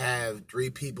he would have 3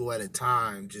 people at a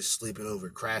time just sleeping over,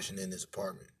 crashing in his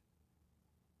apartment.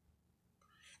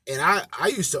 And I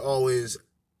used to always,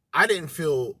 I didn't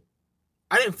feel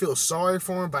sorry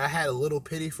for him, but I had a little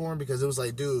pity for him because it was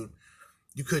like, dude,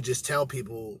 you could just tell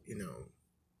people, you know,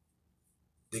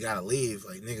 they gotta leave.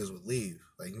 Like, niggas would leave.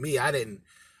 Like me,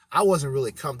 I wasn't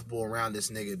really comfortable around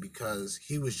this nigga because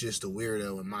he was just a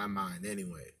weirdo in my mind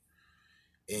anyway.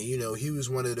 And you know, he was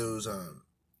one of those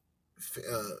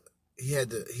he had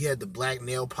the black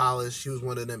nail polish. He was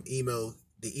one of them emo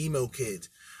kids.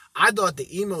 I thought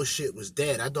the emo shit was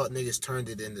dead. I thought niggas turned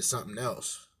it into something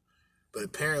else. But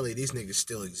apparently these niggas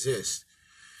still exist.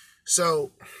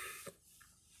 So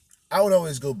I would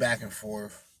always go back and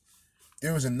forth.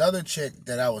 There was another chick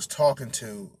that I was talking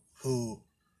to who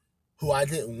I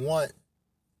didn't want.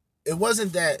 It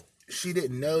wasn't that she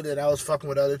didn't know that I was fucking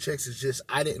with other chicks. It's just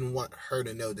I didn't want her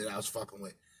to know that I was fucking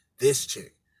with this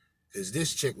chick. Because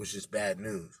this chick was just bad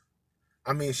news.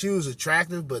 I mean, she was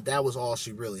attractive, but that was all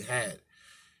she really had.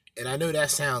 And I know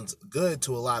that sounds good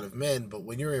to a lot of men, but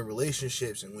when you're in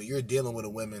relationships and when you're dealing with a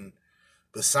woman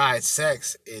besides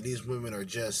sex, and these women are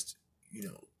just, you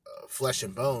know, flesh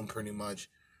and bone pretty much,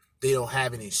 they don't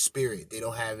have any spirit. They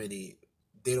don't have any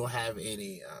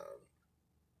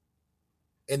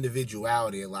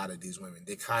individuality, a lot of these women.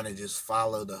 They kind of just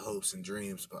follow the hopes and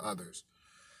dreams of others.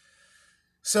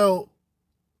 So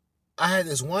I had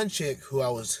this one chick who I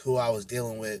was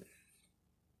dealing with.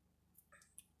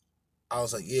 I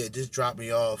was like, yeah, just drop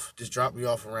me off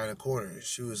around the corner.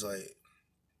 She's like,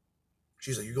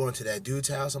 you going to that dude's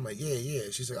house? I'm like,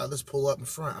 yeah. She's like, I'll just pull up in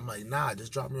front. I'm like, nah,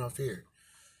 just drop me off here.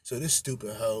 So this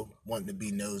stupid hoe, wanting to be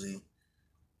nosy,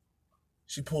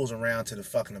 she pulls around to the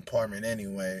fucking apartment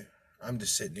anyway. I'm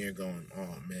just sitting there going,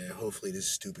 oh man, hopefully this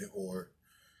stupid whore,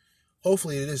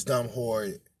 hopefully this dumb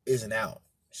whore isn't out.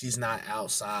 She's not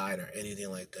outside or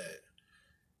anything like that.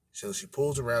 So she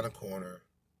pulls around the corner.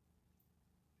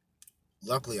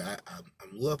 Luckily, I'm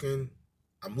looking,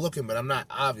 but I'm not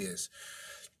obvious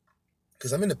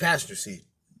because I'm in the passenger seat.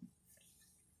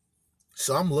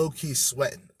 So I'm low-key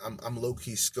sweating. I'm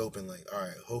low-key scoping like, all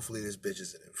right, hopefully this bitch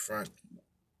isn't in front.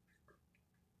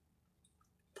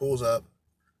 Pulls up.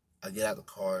 I get out the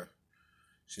car.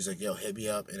 She's like, yo, hit me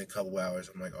up in a couple hours.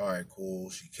 I'm like, all right,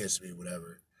 cool. She kissed me,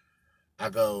 whatever. I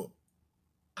go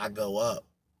up,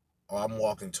 or I'm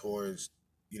walking towards,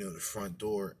 the front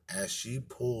door. As she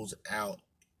pulls out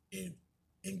and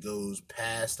goes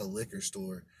past the liquor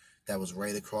store that was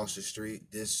right across the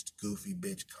street, this goofy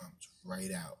bitch comes right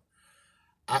out.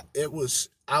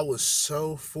 I was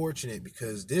so fortunate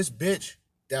because this bitch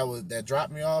that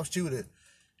dropped me off, she would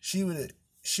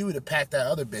have packed that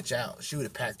other bitch out. She would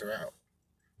have packed her out.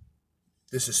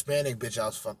 This Hispanic bitch I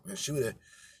was fucking with,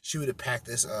 she would have packed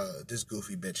this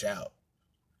goofy bitch out.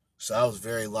 So I was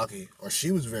very lucky, or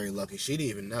she was very lucky. She didn't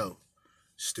even know.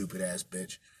 Stupid ass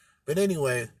bitch. But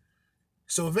anyway,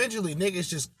 so eventually niggas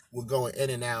just were going in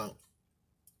and out.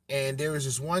 And there was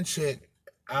this one chick,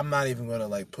 I'm not even going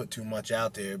to put too much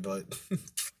out there, but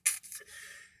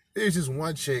there's this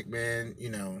one chick, man,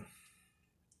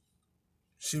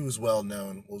 she was well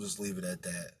known. We'll just leave it at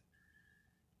that.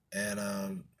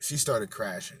 And she started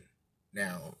crashing.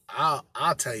 Now,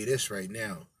 I'll tell you this right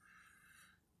now.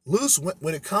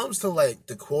 When it comes to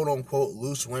the quote unquote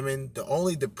loose women, the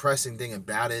only depressing thing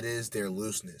about it is their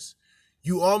looseness.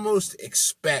 You almost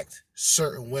expect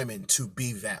certain women to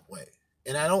be that way.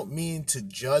 And I don't mean to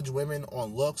judge women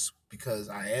on looks, because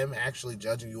I am actually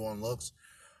judging you on looks.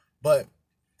 But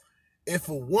if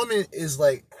a woman is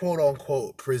quote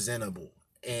unquote presentable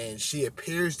and she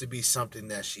appears to be something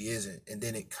that she isn't, and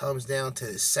then it comes down to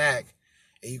the sack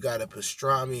and you got a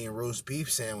pastrami and roast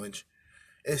beef sandwich,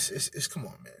 it's come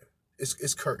on, man.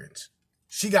 It's curtains.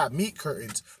 She got meat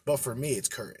curtains, but for me, it's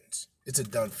curtains. It's a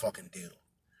done fucking deal.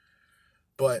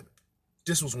 But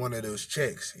this was one of those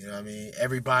chicks, you know what I mean?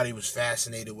 Everybody was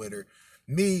fascinated with her.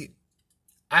 Me,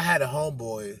 I had a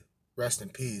homeboy, rest in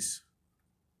peace,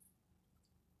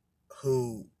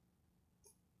 who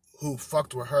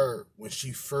fucked with her when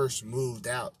she first moved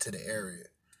out to the area.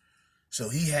 So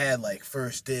he had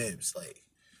first dibs,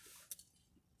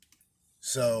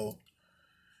 so,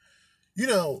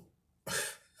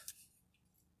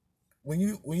 when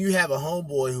you have a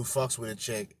homeboy who fucks with a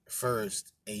chick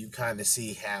first and you kind of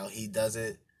see how he does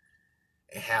it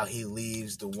and how he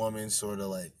leaves the woman sort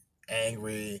of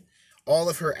angry, all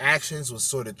of her actions was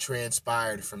sort of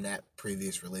transpired from that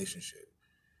previous relationship.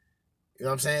 You know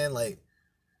what I'm saying? Like,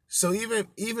 so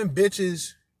even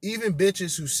bitches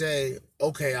who say,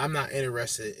 okay, I'm not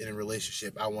interested in a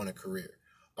relationship, I want a career.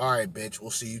 All right, bitch,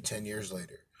 we'll see you 10 years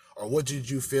later. Or what did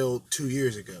you feel 2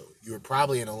 years ago? You were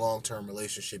probably in a long-term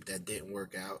relationship that didn't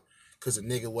work out because a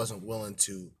nigga wasn't willing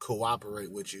to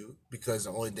cooperate with you because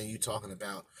the only thing you talking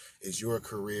about is your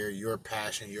career, your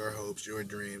passion, your hopes, your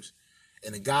dreams.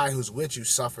 And the guy who's with you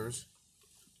suffers.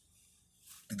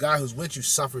 The guy who's with you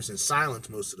suffers in silence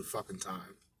most of the fucking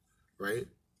time, right?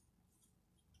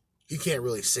 He can't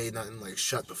really say nothing like,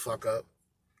 shut the fuck up.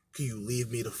 Can you leave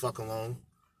me the fuck alone?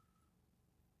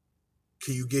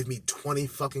 Can you give me 20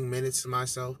 fucking minutes to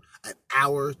myself? An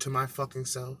hour to my fucking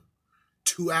self?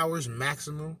 2 hours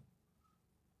maximum?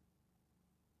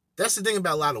 That's the thing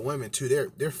about a lot of women, too.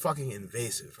 They're fucking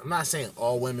invasive. I'm not saying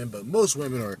all women, but most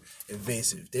women are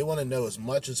invasive. They want to know as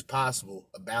much as possible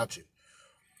about you.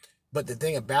 But the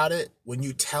thing about it, when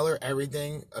you tell her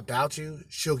everything about you,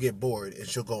 she'll get bored and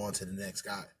she'll go on to the next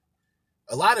guy.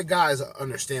 A lot of guys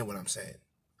understand what I'm saying.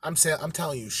 I'm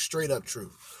telling you straight up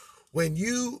truth. When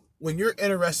you're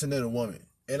interested in a woman,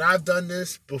 and I've done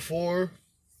this before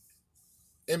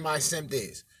in my simp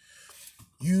days,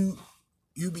 you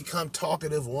become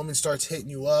talkative, a woman starts hitting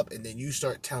you up, and then you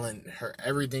start telling her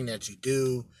everything that you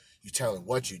do. You tell her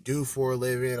what you do for a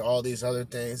living, all these other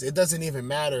things. It doesn't even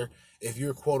matter if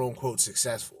you're quote unquote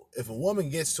successful. If a woman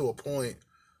gets to a point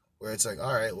where it's like,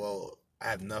 all right, well, I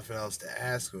have nothing else to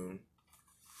ask him.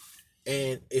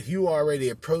 And if you already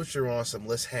approached her on some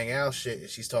let's hang out shit and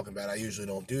she's talking about I usually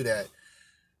don't do that,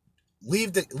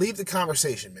 leave the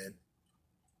conversation, man.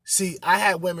 See, I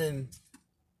had women,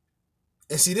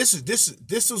 and see this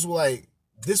was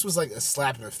like a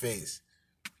slap in the face.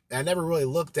 And I never really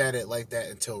looked at it like that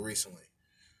until recently.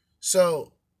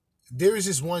 So there was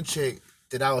this one chick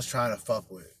that I was trying to fuck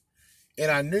with. And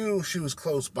I knew she was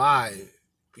close by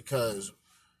because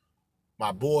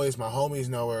my boys, my homies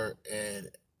know her, and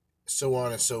so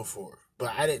on and so forth.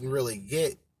 But I didn't really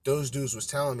get, those dudes was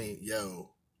telling me,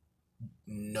 yo,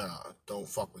 nah, don't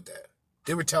fuck with that.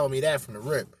 They were telling me that from the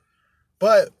rip.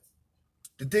 But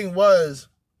the thing was,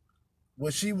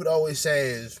 what she would always say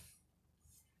is,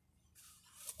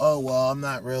 oh, well, I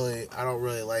don't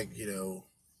really like,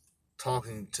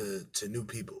 talking to new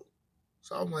people.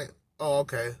 So I'm like, oh,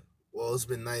 okay. Well, it's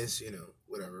been nice,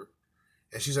 whatever.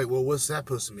 And she's like, well, what's that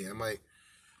supposed to mean? I'm like,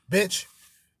 bitch,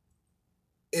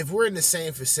 if we're in the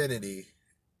same vicinity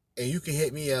and you can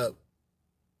hit me up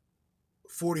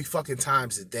 40 fucking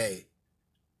times a day,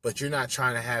 but you're not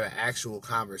trying to have an actual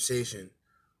conversation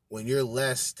when you're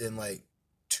less than like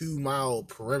 2 mile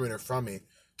perimeter from me,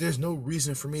 there's no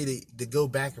reason for me to go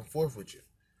back and forth with you.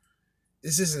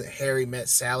 This isn't Harry met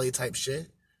Sally type shit.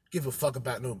 Give a fuck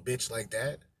about no bitch like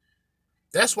that.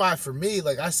 That's why for me,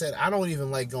 like I said, I don't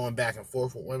even like going back and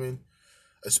forth with women,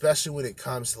 especially when it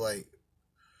comes to like,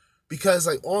 because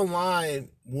like online,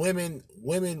 women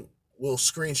will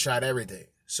screenshot everything.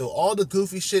 So all the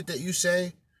goofy shit that you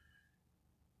say,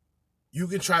 you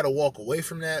can try to walk away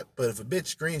from that, but if a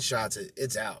bitch screenshots it,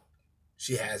 it's out.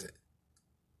 She has it.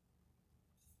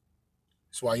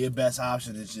 That's why your best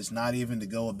option is just not even to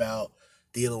go about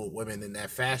dealing with women in that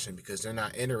fashion, because they're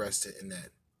not interested in that.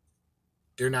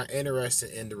 They're not interested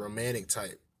in the romantic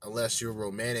type unless you're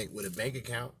romantic with a bank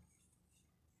account.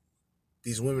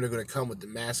 These women are going to come with the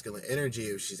masculine energy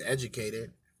if she's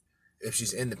educated, if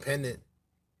she's independent.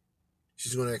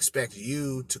 She's going to expect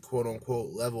you to quote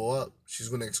unquote level up. She's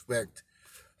going to expect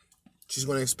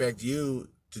you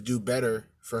to do better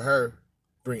for her,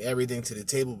 bring everything to the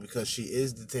table because she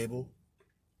is the table,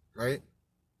 right?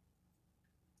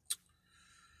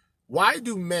 Why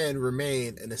do men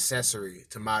remain an accessory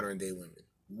to modern day women?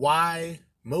 Why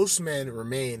most men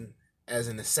remain as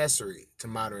an accessory to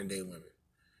modern day women?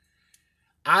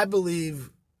 I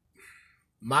believe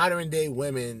modern day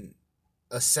women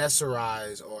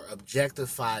accessorize or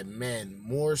objectify men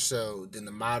more so than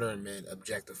the modern men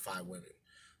objectify women.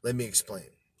 Let me explain.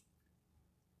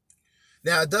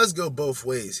 Now, it does go both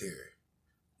ways here.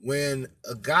 When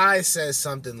a guy says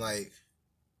something like,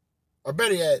 or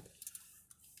better yet,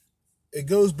 it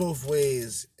goes both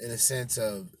ways in a sense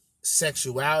of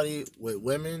sexuality with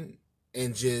women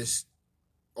and just,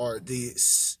 or the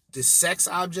sex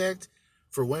object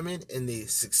for women and the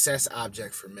success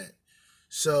object for men.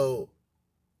 So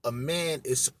a man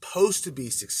is supposed to be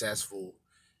successful,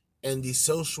 and the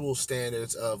social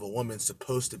standards of a woman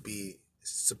supposed to be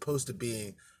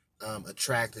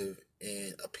attractive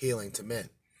and appealing to men.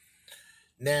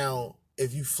 Now,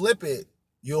 if you flip it,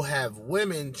 you'll have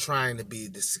women trying to be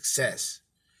the success,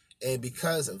 And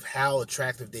because of how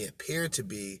attractive they appear to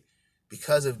be,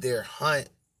 because of their hunt,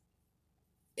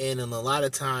 and in a lot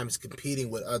of times competing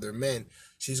with other men,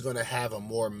 she's going to have a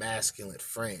more masculine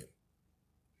frame.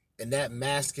 And that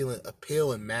masculine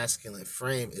appeal and masculine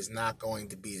frame is not going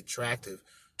to be attractive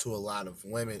to a lot of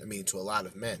women. I mean, to a lot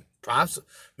of men. Perhaps,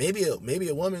 maybe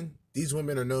a woman. These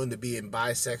women are known to be in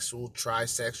bisexual,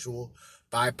 trisexual,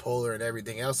 bipolar, and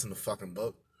everything else in the fucking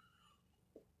book.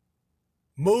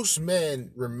 Most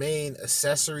men remain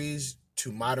accessories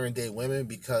to modern day women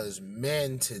because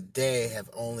men today have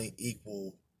only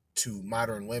equal to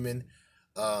modern women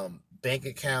bank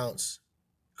accounts,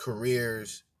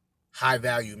 careers, high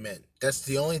value men. That's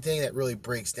the only thing that really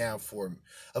breaks down for them.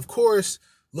 Of course,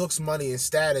 looks, money, and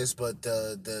status, but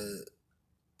the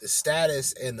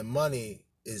status and the money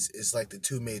is like the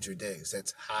two major things.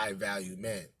 That's high value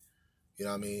men. You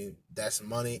know what I mean? That's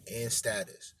money and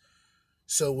status.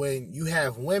 So when you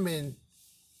have women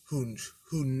who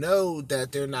know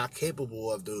that they're not capable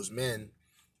of those men,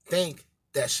 think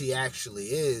that she actually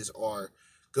is, or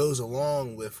goes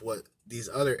along with what these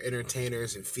other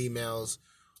entertainers and females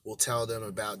will tell them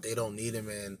about they don't need a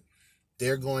man,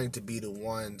 they're going to be the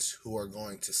ones who are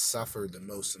going to suffer the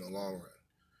most in the long run.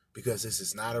 Because this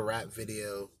is not a rap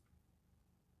video.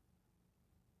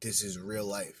 This is real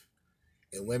life.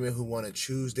 And women who want to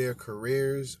choose their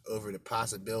careers over the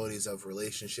possibilities of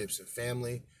relationships and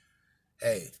family,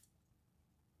 hey,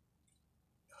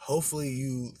 hopefully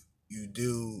you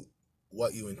do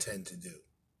what you intend to do.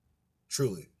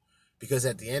 Truly. Because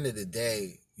at the end of the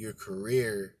day, your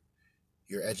career,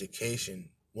 your education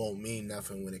won't mean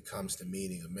nothing when it comes to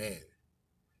meeting a man.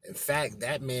 In fact,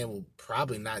 that man will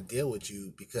probably not deal with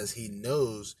you because he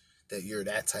knows that you're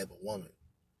that type of woman.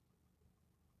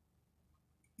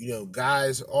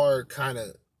 Guys are kind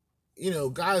of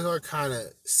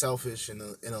selfish in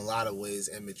a lot of ways,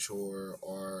 immature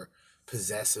or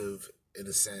possessive in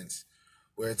a sense,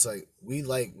 where it's like we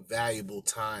like valuable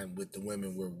time with the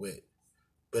women we're with.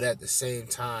 But at the same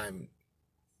time,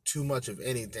 too much of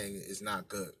anything is not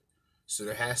good. So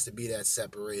there has to be that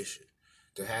separation.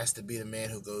 There has to be the man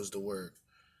who goes to work.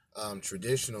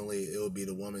 Traditionally, it would be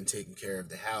the woman taking care of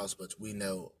the house, but we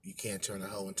know you can't turn a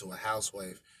hoe into a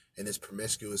housewife, and this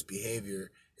promiscuous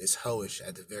behavior is hoish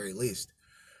at the very least.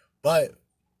 But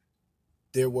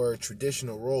there were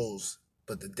traditional roles,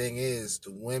 but the thing is,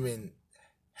 the women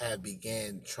have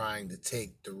began trying to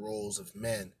take the roles of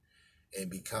men and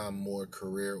become more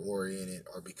career-oriented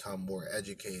or become more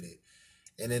educated.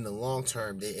 And in the long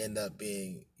term, they end up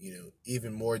being,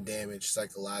 even more damaged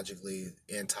psychologically,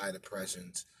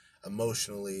 antidepressants,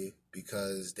 emotionally,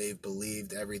 because they've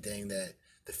believed everything that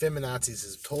the feminazis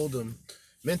have told them,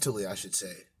 mentally, I should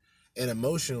say. And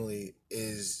emotionally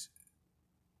is,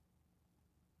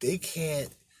 they can't,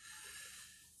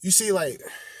 you see, like,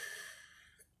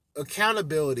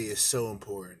 accountability is so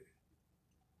important.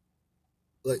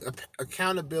 Like,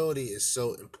 accountability is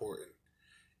so important.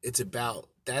 It's about,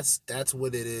 that's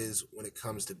what it is when it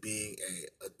comes to being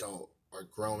a adult or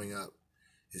growing up,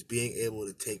 is being able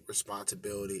to take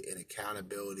responsibility and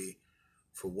accountability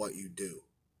for what you do,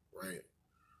 right?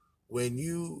 When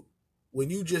you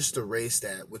just erase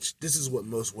that, which this is what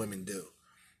most women do,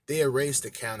 they erased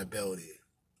accountability.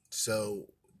 So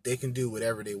they can do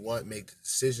whatever they want, make the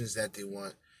decisions that they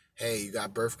want. Hey, you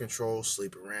got birth control,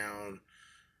 sleep around.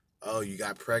 Oh, you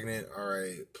got pregnant? All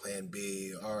right, plan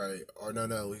B. All right. Or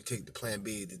no, we take the plan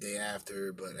B the day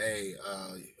after. But hey,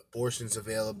 abortion's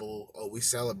available. Oh, we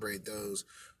celebrate those.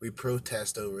 We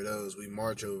protest over those. We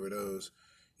march over those,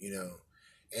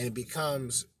 And it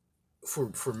becomes,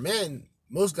 for men,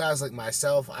 most guys like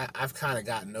myself, I've kind of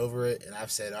gotten over it. And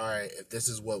I've said, all right, if this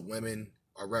is what women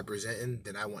are representing,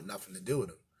 then I want nothing to do with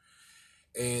them.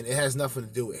 And it has nothing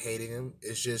to do with hating them.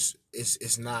 It's just,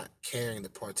 it's not caring to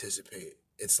participate.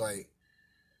 It's like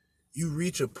you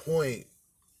reach a point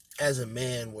as a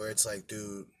man where it's like,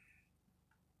 dude,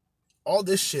 all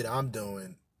this shit I'm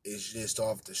doing is just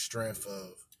off the strength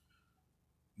of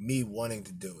me wanting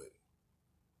to do it.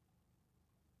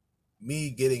 Me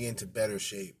getting into better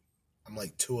shape. I'm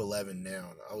like 211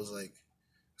 now. I was like,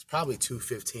 it's probably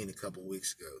 215 a couple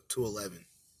weeks ago. 211.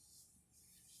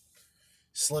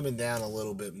 Slimming down a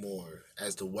little bit more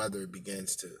as the weather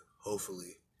begins to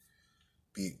hopefully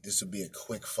this would be a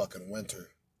quick fucking winter,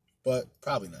 but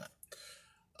probably not.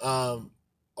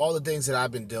 All the things that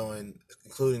I've been doing,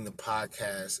 including the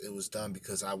podcast, it was done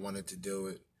because I wanted to do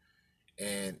it,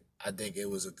 and I think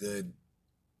it's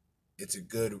a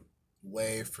good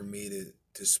way for me to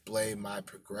display my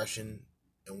progression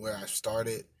and where I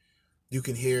started, you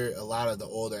can hear a lot of the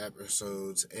older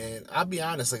episodes. And I'll be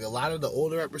honest, like a lot of the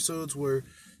older episodes were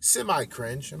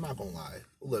semi-cringe. I'm not gonna lie.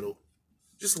 A little.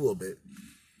 Just a little bit.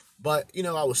 But,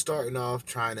 I was starting off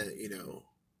trying to,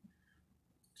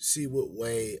 see what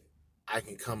way I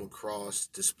can come across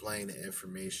displaying the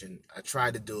information. I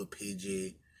tried to do a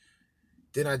PG.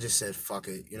 Then I just said, fuck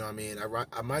it. You know what I mean?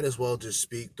 I might as well just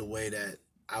speak the way that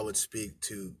I would speak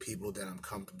to people that I'm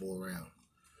comfortable around.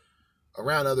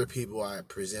 Around other people, I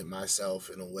present myself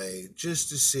in a way just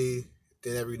to see.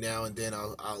 Then every now and then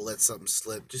I'll let something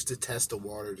slip just to test the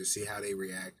water to see how they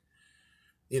react.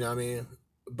 You know what I mean?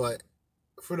 But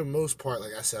for the most part,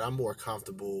 like I said, I'm more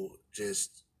comfortable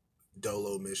just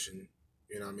dolo mission.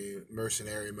 You know what I mean?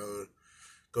 Mercenary mode.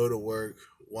 Go to work,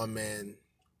 one man,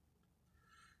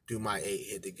 do my 8,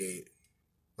 hit the gate.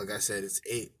 Like I said, it's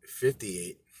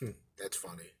 8:58. That's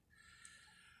funny.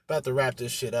 About to wrap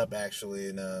this shit up, actually,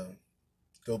 and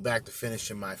go back to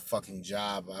finishing my fucking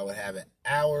job. I would have an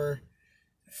hour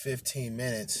and 15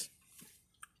 minutes.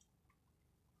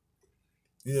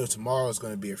 Tomorrow is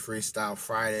going to be a Freestyle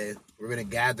Friday. We're going to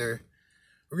gather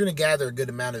a good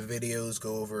amount of videos,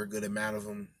 go over a good amount of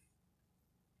them.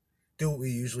 Do what we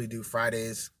usually do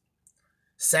Fridays.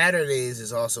 Saturdays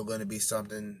is also going to be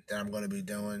something that I'm going to be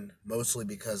doing, mostly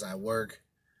because I work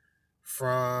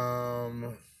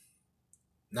from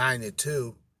 9 to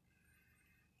 2.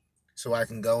 So I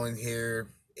can go in here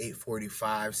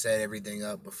 8:45, set everything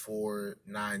up before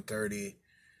 9:30.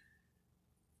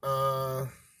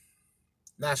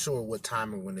 Not sure what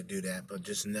time I'm going to do that, but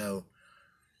just know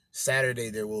Saturday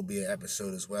there will be an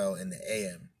episode as well in the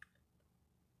AM.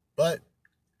 But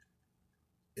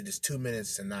it is 2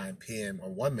 minutes to 9 p.m. or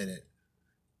 1 minute,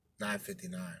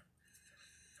 9:59.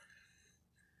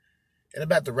 And I'm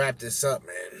about to wrap this up,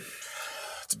 man.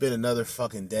 It's been another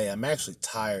fucking day. I'm actually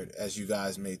tired, as you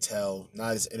guys may tell.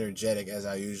 Not as energetic as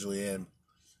I usually am.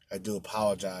 I do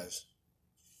apologize.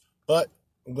 But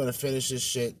I'm going to finish this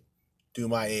shit, do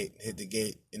my 8, hit the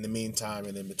gate. In the meantime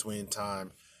and in between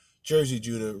time, Jersey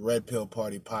Judah, Red Pill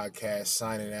Party Podcast,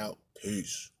 signing out.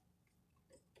 Peace.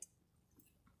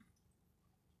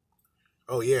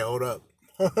 Oh, yeah, hold up.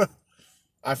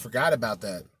 I forgot about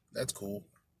that. That's cool.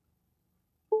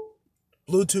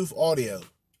 Bluetooth audio.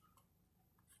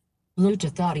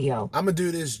 Bluetooth audio. I'm going to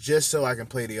do this just so I can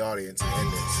play the audience and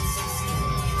end this.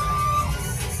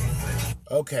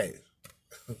 Okay.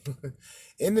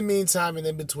 In the meantime and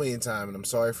in between time, and I'm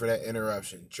sorry for that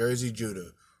interruption, Jersey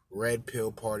Judah, Red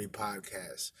Pill Party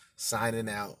Podcast, signing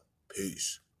out.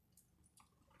 Peace.